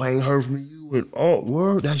 Oh, I ain't heard from you. And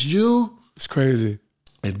word, that's you? It's crazy.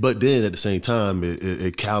 But then at the same time,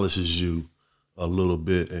 it calluses you a little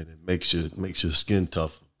bit, and it makes your skin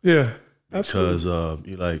tougher. Yeah, absolutely. Because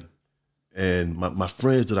you're like, and my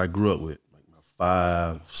friends that I grew up with, like my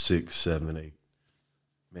 5, 6, 7, 8,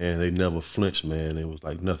 man, they never flinched, man. It was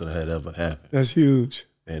like nothing had ever happened. That's huge.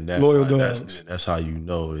 And that's loyal dogs. That's how you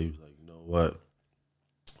know. He was like, you know what?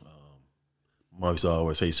 Mom used to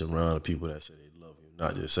always say surround people that say they love you,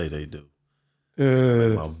 not just say they do.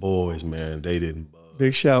 My boys, man, they didn't bug.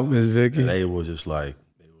 Big shout, Miss Vicky. And they were just like,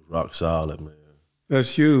 they were rock solid, man.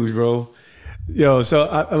 That's huge, bro. Yo,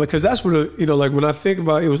 so because that's what when I think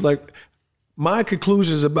about it, was like my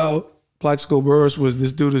conclusions about Plaxico Burress was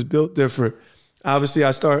this dude is built different. Obviously, I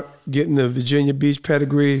start getting the Virginia Beach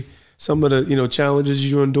pedigree, some of the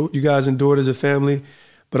challenges you guys endured as a family,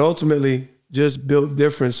 but ultimately just built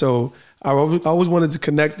different. So I always wanted to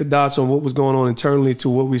connect the dots on what was going on internally to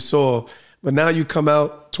what we saw. But now you come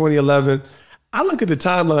out 2011. I look at the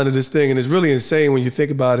timeline of this thing, and it's really insane when you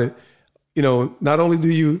think about it. Not only do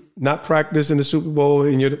you not practice in the Super Bowl,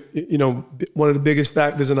 and you're one of the biggest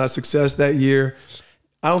factors in our success that year.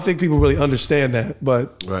 I don't think people really understand that,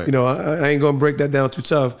 but right. I ain't gonna break that down too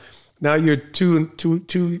tough. Now you're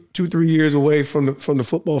 3 years away from the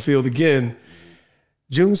football field again.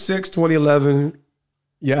 June 6, 2011,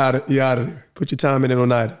 you're out of there. Put your time in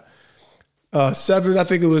Oneida. 7, I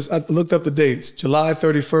think it was. I looked up the dates. July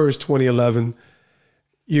 31st, 2011.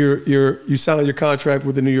 You signed your contract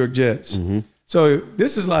with the New York Jets. Mm-hmm. So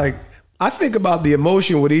this is like, I think about the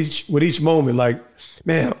emotion with each moment. Like,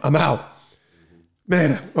 man, I'm out.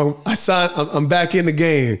 Man, I'm back in the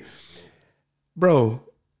game. Bro,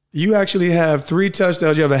 you actually have 3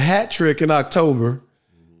 touchdowns. You have a hat trick in October.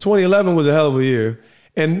 2011 was a hell of a year.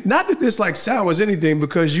 And not that this like sours anything,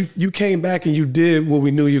 because you came back and you did what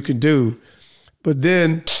we knew you could do. But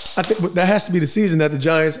then I think that has to be the season that the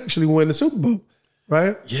Giants actually win the Super Bowl,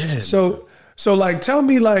 right? Yeah. So like, tell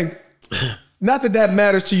me, like, not that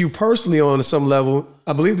matters to you personally on some level.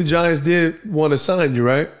 I believe the Giants did want to sign you,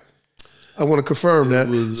 right? I want to confirm that.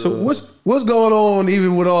 So what's going on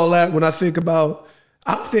even with all that when I think about,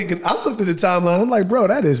 I looked at the timeline, I'm like, bro,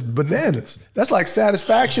 that is bananas. That's like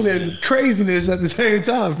satisfaction and craziness at the same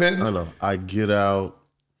time, man. I know. I get out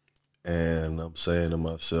and I'm saying to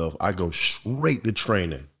myself, I go straight to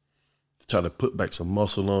training to try to put back some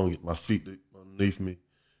muscle on, get my feet underneath me.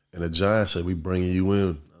 And the Giants said, we bringing you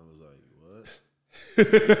in. I was like, what?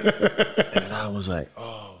 And I was like,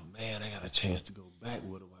 oh, man, I got a chance to go back.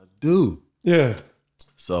 What do I do? Yeah.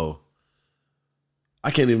 So I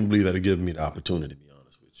can't even believe that it given me the opportunity, to be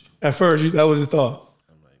honest with you. At first, that was your thought.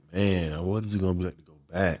 I'm like, man, what is it going to be like to go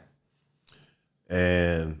back?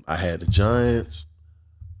 And I had the Giants.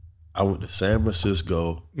 I went to San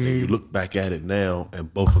Francisco. And you look back at it now,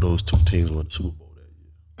 and both of those 2 teams won the Super Bowl that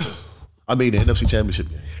year. I mean, the NFC Championship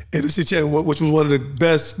game. NFC Championship, which was one of the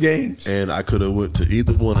best games. And I could have went to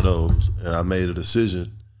either one of those, and I made a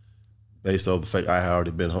decision based off the fact I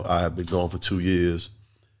had been gone for 2 years,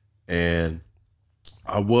 and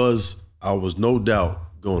I was no doubt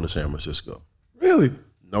going to San Francisco. Really?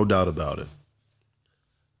 No doubt about it.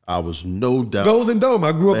 I was no doubt. Golden Dome.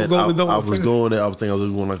 I grew up with Golden Dome. I was going there. I was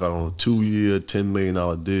going like on a 2-year, $10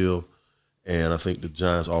 million deal, and I think the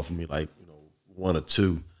Giants offered me like 1 or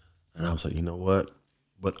 2, and I was like, you know what?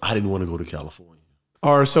 But I didn't want to go to California.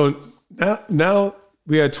 All right, so now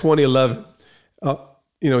we had 2011.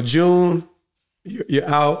 June, you're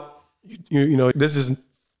out. This is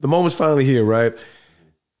the moment's finally here, right?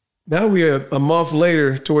 Now we're a month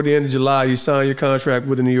later, toward the end of July. You sign your contract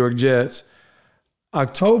with the New York Jets.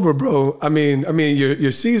 October, bro. I mean,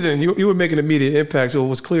 your season, you were making immediate impact, so it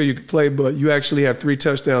was clear you could play. But you actually have 3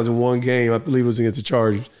 touchdowns in one game. I believe it was against the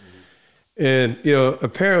Chargers. And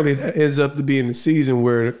apparently that ends up to being the season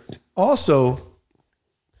where also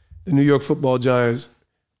the New York Football Giants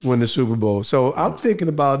win the Super Bowl. So I'm thinking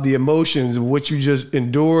about the emotions of what you just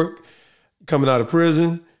endured coming out of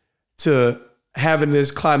prison to having this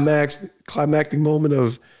climactic moment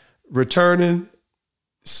of returning,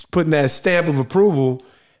 putting that stamp of approval.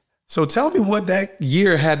 So tell me what that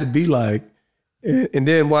year had to be like, and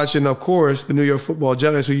then watching, of course, the New York Football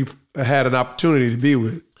Giants, who you had an opportunity to be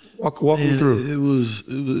with. Walk me through. It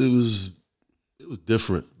was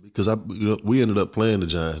different because we ended up playing the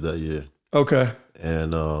Giants that year. Okay.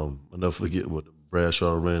 And I'll never forget what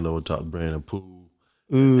Bradshaw ran over top of Brandon Poole.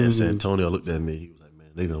 And Santonio looked at me. He was like,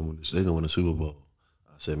 man, they're gonna win the Super Bowl.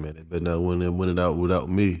 I said, man, they better not win it out without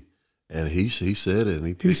me. And he said it.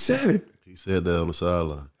 And he said it. He said that on the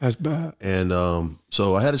sideline. That's bad. And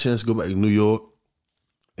so I had a chance to go back to New York,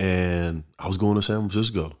 and I was going to San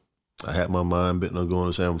Francisco. I had my mind betting on going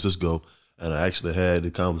to San Francisco, and I actually had the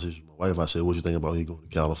conversation with my wife. I said, what you think about me going to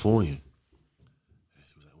California? And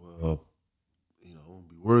she was like, well, I'm going to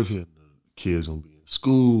be working. The kids going to be in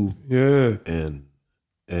school. Yeah. And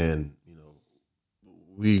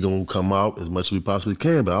we going to come out as much as we possibly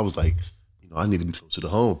can. But I was like, I need to be closer to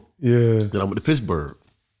home. Yeah. Then I went to Pittsburgh.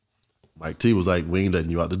 Mike T was like, we ain't letting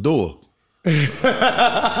you out the door.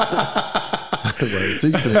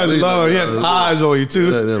 I love it. He had eyes on you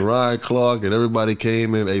too. And then Ryan Clark and everybody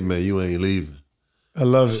came in. Hey man, you ain't leaving. I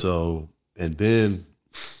love it. So, and then,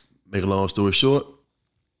 make a long story short,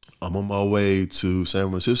 I'm on my way to San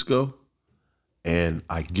Francisco, and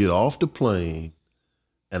I get off the plane,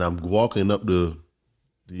 and I'm walking up the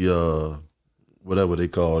whatever they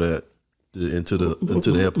call that, into the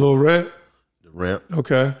airport. Little ramp. The ramp.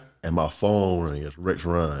 Okay. And my phone rang. It's Rex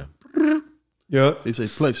Ryan. Yeah. He said,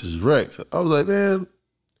 Plex, is Rex. I was like, man,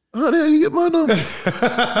 how the hell you get my number?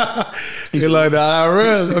 He's like the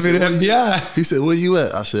IRS, the FBI. He said, where you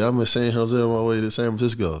at? I said, I'm in San Jose on my way to San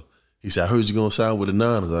Francisco. He said, I heard you going to sign with the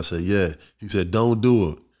Niners. I said, yeah. He said, don't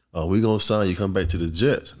do it. We going to sign you, come back to the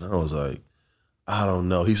Jets. And I was like, I don't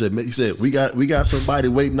know. He said, we got somebody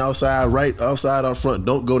waiting outside, right outside our front.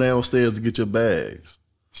 Don't go downstairs to get your bags.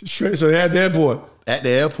 Straight, so at the airport? At the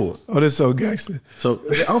airport. Oh, that's so gangster. So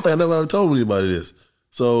I don't think I never ever told anybody this.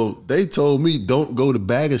 So they told me, don't go to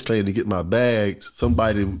baggage claim to get my bags.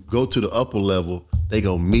 Somebody go to the upper level. They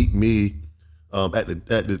gonna meet me at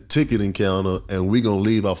the ticketing counter, and we gonna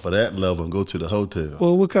leave off of that level and go to the hotel.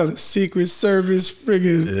 Well, what kind of Secret Service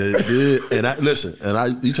friggin'?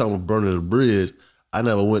 And you talking about burning the bridge? I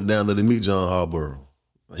never went down there to meet John Harbaugh.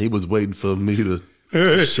 He was waiting for me to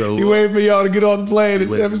show. He waiting for y'all to get on the plane. He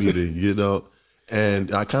waiting for me to get up,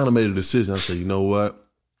 and I kind of made a decision. I said, you know what?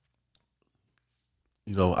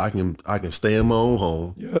 You know, I can stay in my own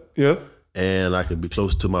home. Yeah. And I can be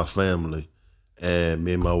close to my family. And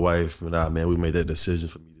me and my wife and I, man, we made that decision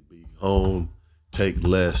for me to be home, take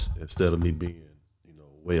less instead of me being, you know,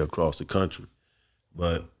 way across the country.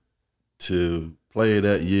 But to play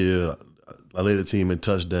that year, I led the team in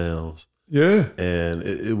touchdowns. Yeah. And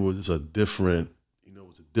it was just a different, you know, it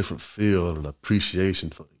was a different feel and appreciation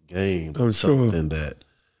for the game. I'm something that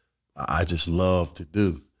I just love to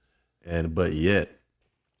do. But yet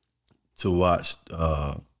to watch, you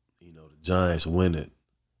know, the Giants win it,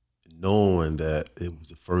 knowing that it was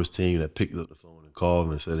the first team that picked up the phone and called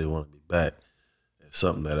me and said they wanted me back, it's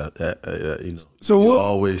something that you know. So you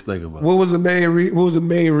always think about. What was the main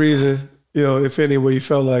reason, you know, if any, where you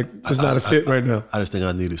felt like it's not a fit right now? I just think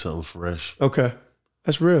I needed something fresh. Okay,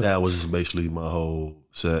 that's real. That was basically my whole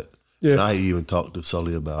set. Yeah. And I even talked to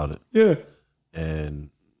Sully about it. Yeah. And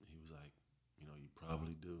he was like, you know, you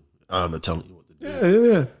probably do. I'm not telling you what to do.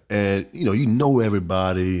 Yeah. And you know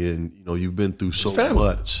everybody, and you know you've been through so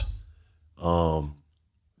much.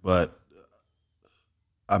 But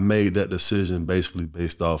I made that decision basically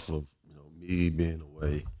based off of, you know, me being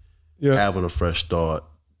away, having a fresh start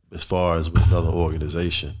as far as with another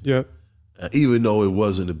organization. Yeah. Even though it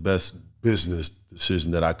wasn't the best business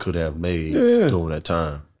decision that I could have made during that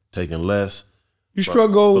time, taking less. You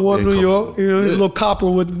struggle with New York, you know, a little copper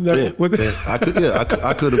with that. I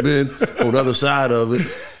could have been on the other side of it,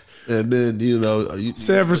 and then you know,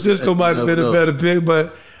 San Francisco might have been a better pick,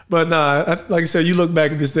 but nah, like I said, you look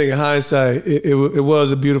back at this thing in hindsight, it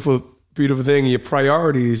was a beautiful thing, and your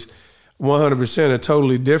priorities 100% are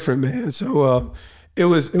totally different, man. So it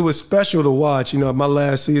was special to watch. You know, my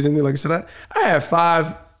last season, like I said, I had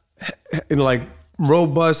 5 in like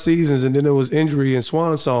robust seasons, and then there was injury and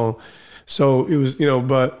swan song. So it was, you know,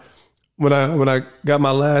 but when I got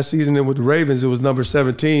my last season in with the Ravens, it was number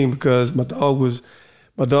 17 because my dog was,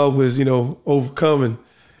 you know, overcoming.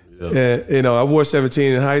 And, you know, I wore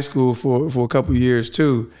 17 in high school for a couple of years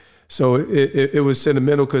too. So it was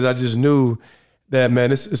sentimental because I just knew that,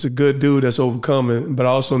 man, it's a good dude that's overcoming, but I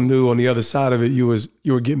also knew on the other side of it, you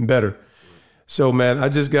were getting better. So, man, I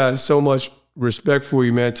just got so much respect for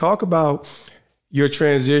you, man. Talk about your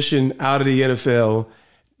transition out of the NFL.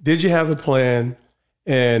 Did you have a plan?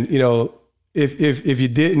 And, you know, if you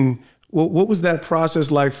didn't, what was that process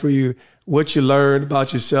like for you? What you learned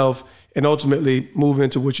about yourself and ultimately move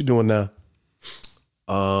into what you're doing now?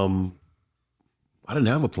 I didn't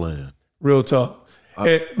have a plan. Real talk.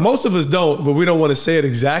 Most of us don't, but we don't want to say it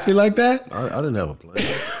exactly like that. I didn't have a plan.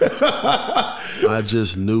 I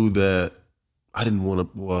just knew that I didn't want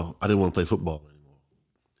to play football anymore.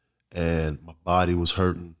 And my body was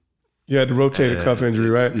hurting. You had the rotator cuff injury,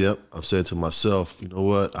 right? Yep. I'm saying to myself, you know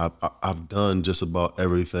what? I've done just about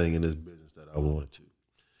everything in this business that I wanted to.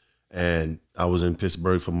 And I was in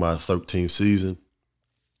Pittsburgh for my 13th season.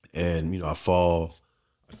 And, you know, I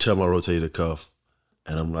tear my rotator cuff.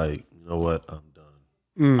 And I'm like, you know what? I'm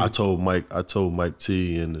done. I told Mike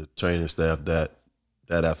T and the training staff that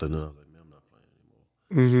afternoon. I was like, man, I'm not playing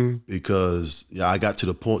anymore. Because I got to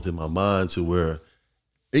the point in my mind to where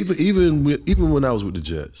even when I was with the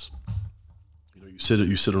Jets, you know,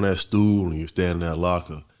 you sit on that stool and you stand in that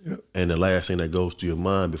locker, and the last thing that goes through your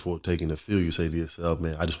mind before taking the field, you say to yourself,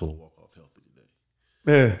 man, I just want to walk off healthy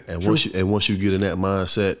today. Yeah. And once you get in that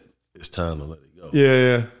mindset, it's time to let it go.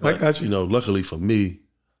 Yeah. But, I got you. You know, luckily for me,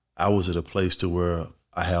 I was at a place to where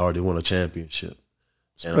I had already won a championship.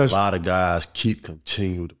 Special. And a lot of guys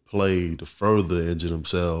continue to play to further injure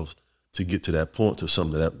themselves to get to that point, to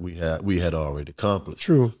something that we had already accomplished.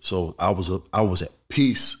 True. So I was at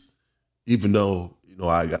peace, even though, you know,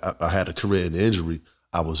 I had a career in injury.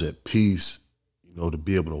 I was at peace, you know, to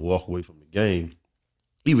be able to walk away from the game,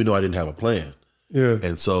 even though I didn't have a plan. Yeah.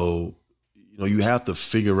 And so, you know, you have to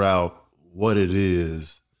figure out what it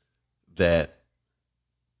is that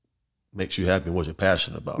makes you happy and what you're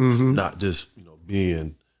passionate about, not just, you know,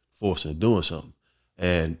 being forced into doing something.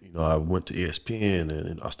 And, you know, I went to ESPN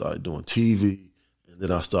and I started doing TV. And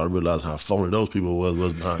then I started realizing how phony those people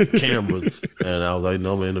was behind the cameras. And I was like,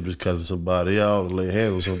 no, man, end up just cussing somebody out and lay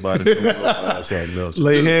hands on somebody. So I'm gonna go find something else to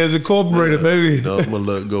Lay do. Hands Incorporated, baby. You know, I'm going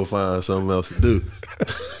to go find something else to do.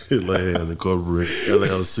 Lay Hands Incorporated,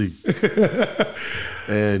 LLC.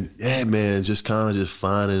 And, yeah, man, just kind of just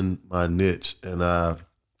finding my niche. And I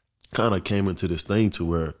kind of came into this thing to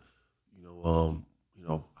where, I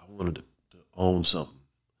wanted to own something,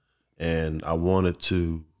 and I wanted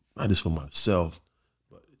to, not just for myself,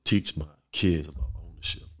 but teach my kids about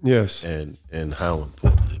ownership. Yes. And how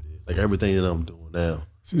important it is. Like everything that I'm doing now,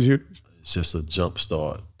 it's just a jump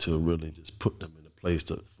start to really just put them in a place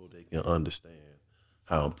so they can understand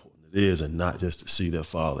how important it is, and not just to see their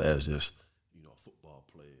father as just, a football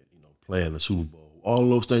player, playing the Super Bowl, all of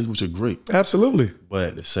those things, which are great. Absolutely. But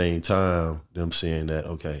at the same time, them seeing that,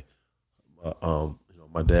 okay,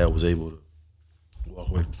 my dad was able to walk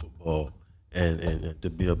away from football and to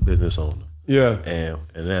be a business owner. Yeah. And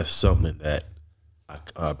that's something that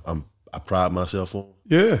I pride myself on.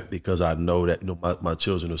 Yeah. Because I know that my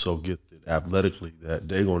children are so gifted athletically that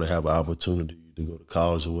they're going to have an opportunity to go to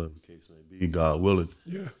college or whatever the case may be, God willing.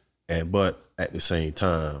 Yeah. But at the same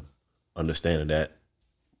time, understanding that,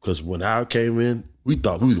 because when I came in, we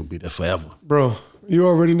thought we were gonna be there forever. Bro, you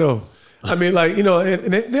already know. I mean, like,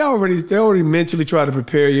 and they already mentally try to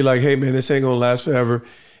prepare you, like, hey man, this ain't gonna last forever.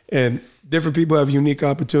 And different people have unique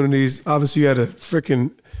opportunities. Obviously, you had a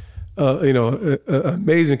freaking,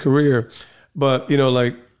 amazing career, but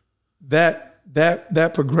like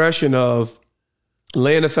that progression of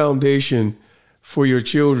laying a foundation for your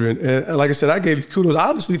children. And like I said, I gave you kudos. I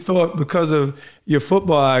honestly thought because of your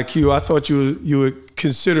football IQ, I thought you would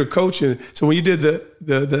consider coaching. So when you did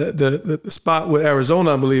the spot with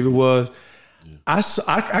Arizona, I believe it was,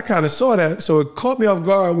 I kind of saw that. So it caught me off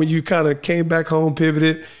guard when you kind of came back home,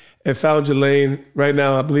 pivoted, and found your lane. Right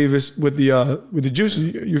now, I believe it's with the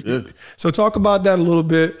Juices. So talk about that a little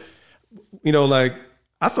bit. Like,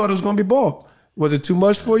 I thought it was going to be ball. Was it too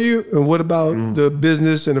much for you? And what about the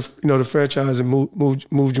business and the franchise and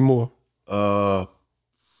moved you more? I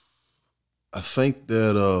think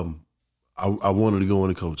that I wanted to go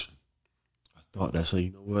into coaching. I thought that's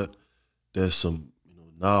what, there's some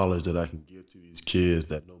knowledge that I can give to these kids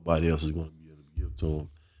that nobody else is going to be able to give to them,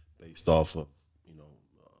 based off of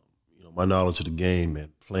my knowledge of the game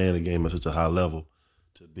and playing the game at such a high level,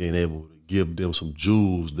 to being able to give them some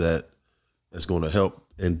jewels that's going to help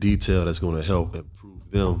in detail, that's going to help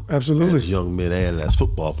improve them. Absolutely. As young men and as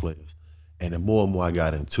football players. And the more and more I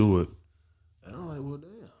got into it, and I'm like, well, damn.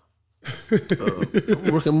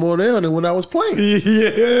 I'm working more now than when I was playing.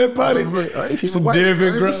 Yeah, buddy. I ain't seen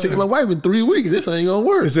my wife in 3 weeks. This ain't going to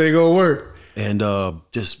work. This ain't going to work. And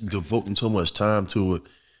just devoting so much time to it,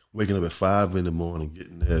 waking up at 5 in the morning,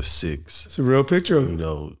 getting there at 6. It's a real picture of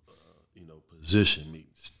it. Position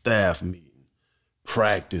meeting, staff meeting,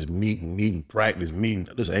 practice meeting, practice meeting.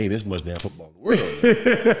 This ain't this much damn football in the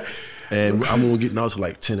world. And I'm gonna get out to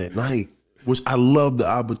like 10 at night, which I love the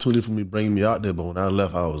opportunity for me bringing me out there. But when I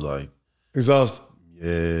left, I was like exhausted.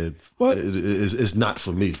 Yeah, it's not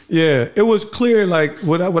for me. Yeah, it was clear. Like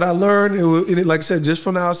what I learned, like I said, just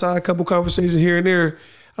from the outside, a couple conversations here and there.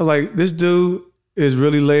 I was like, this dude is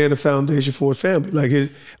really laying a foundation for his family.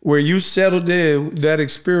 Like where you settled in, that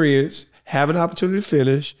experience, have an opportunity to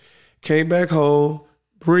finish. Came back home,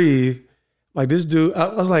 breathe. Like this dude, I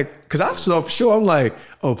was like, because I saw for sure, I'm like,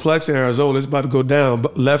 oh, Plex in Arizona, it's about to go down.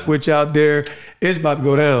 But Leftwich out there, it's about to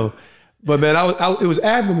go down. But man, it was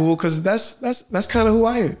admirable because that's kind of who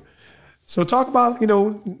I am. So talk about,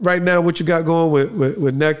 right now what you got going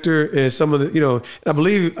with Nectar and some of the, I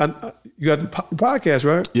believe you got the podcast,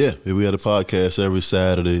 right? Yeah, we had a podcast every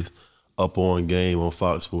Saturday, Up On Game on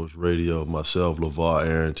Fox Sports Radio. Myself, LeVar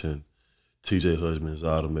Arrington, TJ Husband is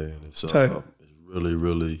out of man. And so it's really,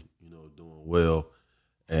 really, doing well.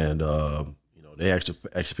 And, they actually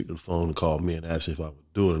picked up the phone and called me and asked me if I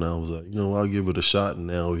would do it. And I was like, I'll give it a shot. And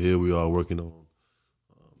now here we are working on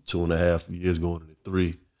 2.5 years going into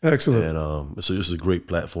 3. Excellent. And so this is a great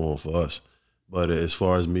platform for us. But as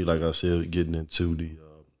far as me, like I said, getting into the,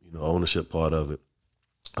 ownership part of it,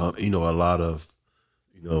 a lot of,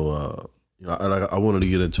 I wanted to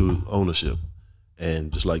get into ownership.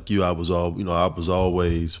 And just like you, I was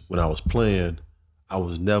always, when I was playing, I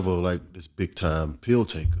was never like this big time pill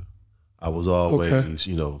taker. I was always,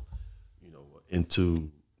 into,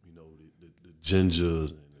 the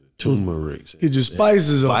gingers and the turmerics. Get your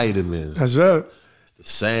spices, vitamins. That's right. The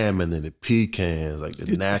salmon and the pecans, like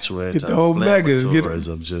the natural anti-inflammatories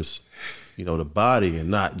of just, the body,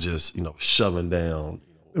 and not just, shoving down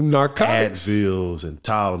narcotics, Advils and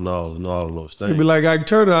Tylenols and all of those things. You'd be like Ike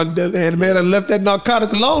Turner, I left that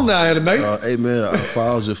narcotic alone now, hey man, I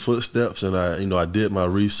followed your footsteps and I did my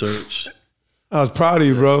research. I was proud of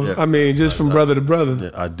you, bro. Yeah, I mean, from brother to brother.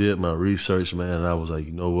 I did my research, man, and I was like,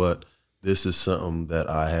 you know what? This is something that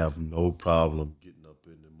I have no problem getting up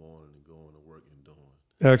in the morning and going to work and doing.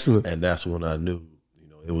 Excellent. And that's when I knew,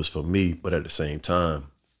 it was for me. But at the same time,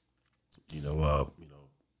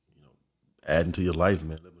 adding to your life,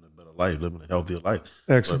 man, living a better life, living a healthier life.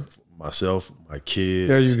 Excellent. But for myself, my kids.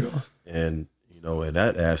 There you go. And, and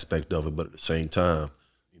that aspect of it, but at the same time,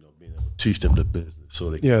 being able to teach them the business so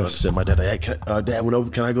they can understand. My dad, Dad went over,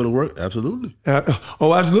 can I go to work? Absolutely.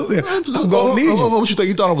 Absolutely. I'm going to need you. What you think?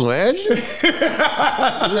 You thought I was going to ask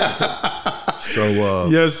you? So,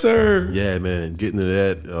 yes, sir. Yeah, man, getting to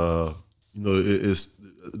that, it's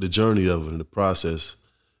the journey of it and the process.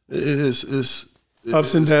 It's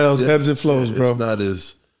ups and downs, ebbs and flows, bro. It's not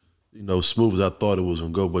as, smooth as I thought it was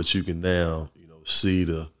going to go, but you can now, see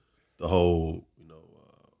the whole,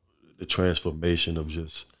 the transformation of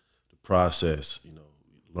just the process,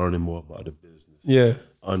 learning more about the business,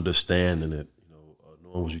 understanding it,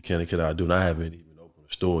 knowing what you can and cannot do. And I haven't even opened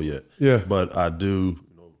a store yet, but I do,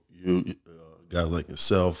 you guys like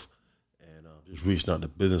yourself, and just reaching out to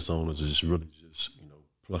business owners is just really just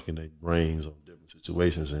plucking their brains on different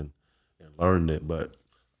situations and learning it. But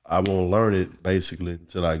I won't learn it basically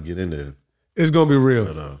until I get in there. It's gonna be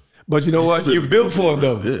real. But you know what? You're built for it,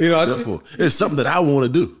 though. It's something that I want to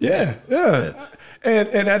do. Yeah. And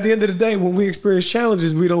at the end of the day, when we experience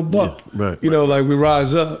challenges, we don't buck. Right. Like we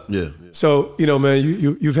rise up. Yeah. So, man,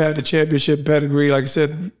 you've had the championship pedigree. Like I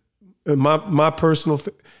said, my personal,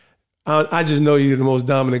 I just know you're the most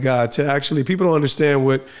dominant guy. To actually, people don't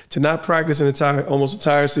understand to not practice almost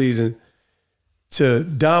entire season, to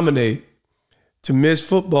dominate, to miss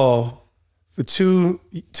football for two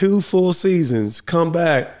full seasons, come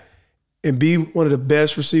back and be one of the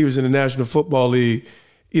best receivers in the National Football League.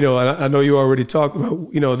 And I know you already talked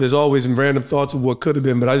about, there's always random thoughts of what could have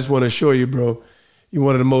been, but I just want to assure you, bro, you're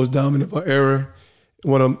one of the most dominant of our era,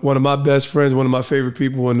 one of my best friends, one of my favorite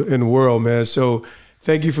people in the world, man. So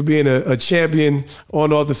thank you for being a champion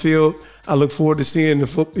on off the field. I look forward to seeing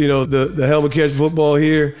the helmet catch football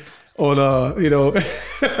here on,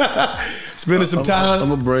 spending some time. I'm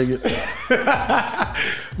going to bring it.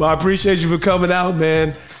 But I appreciate you for coming out,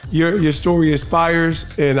 man. Your story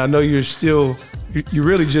inspires, and I know you're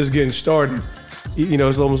really just getting started.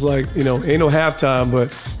 It's almost like, ain't no halftime,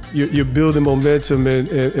 but you're building momentum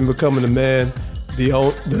and becoming the man, the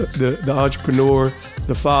entrepreneur,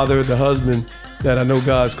 the father, the husband that I know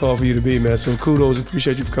God's called for you to be, man. So kudos,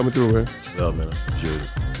 appreciate you for coming through, man. Yeah, man, I appreciate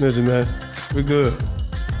it. Listen, man, we're good.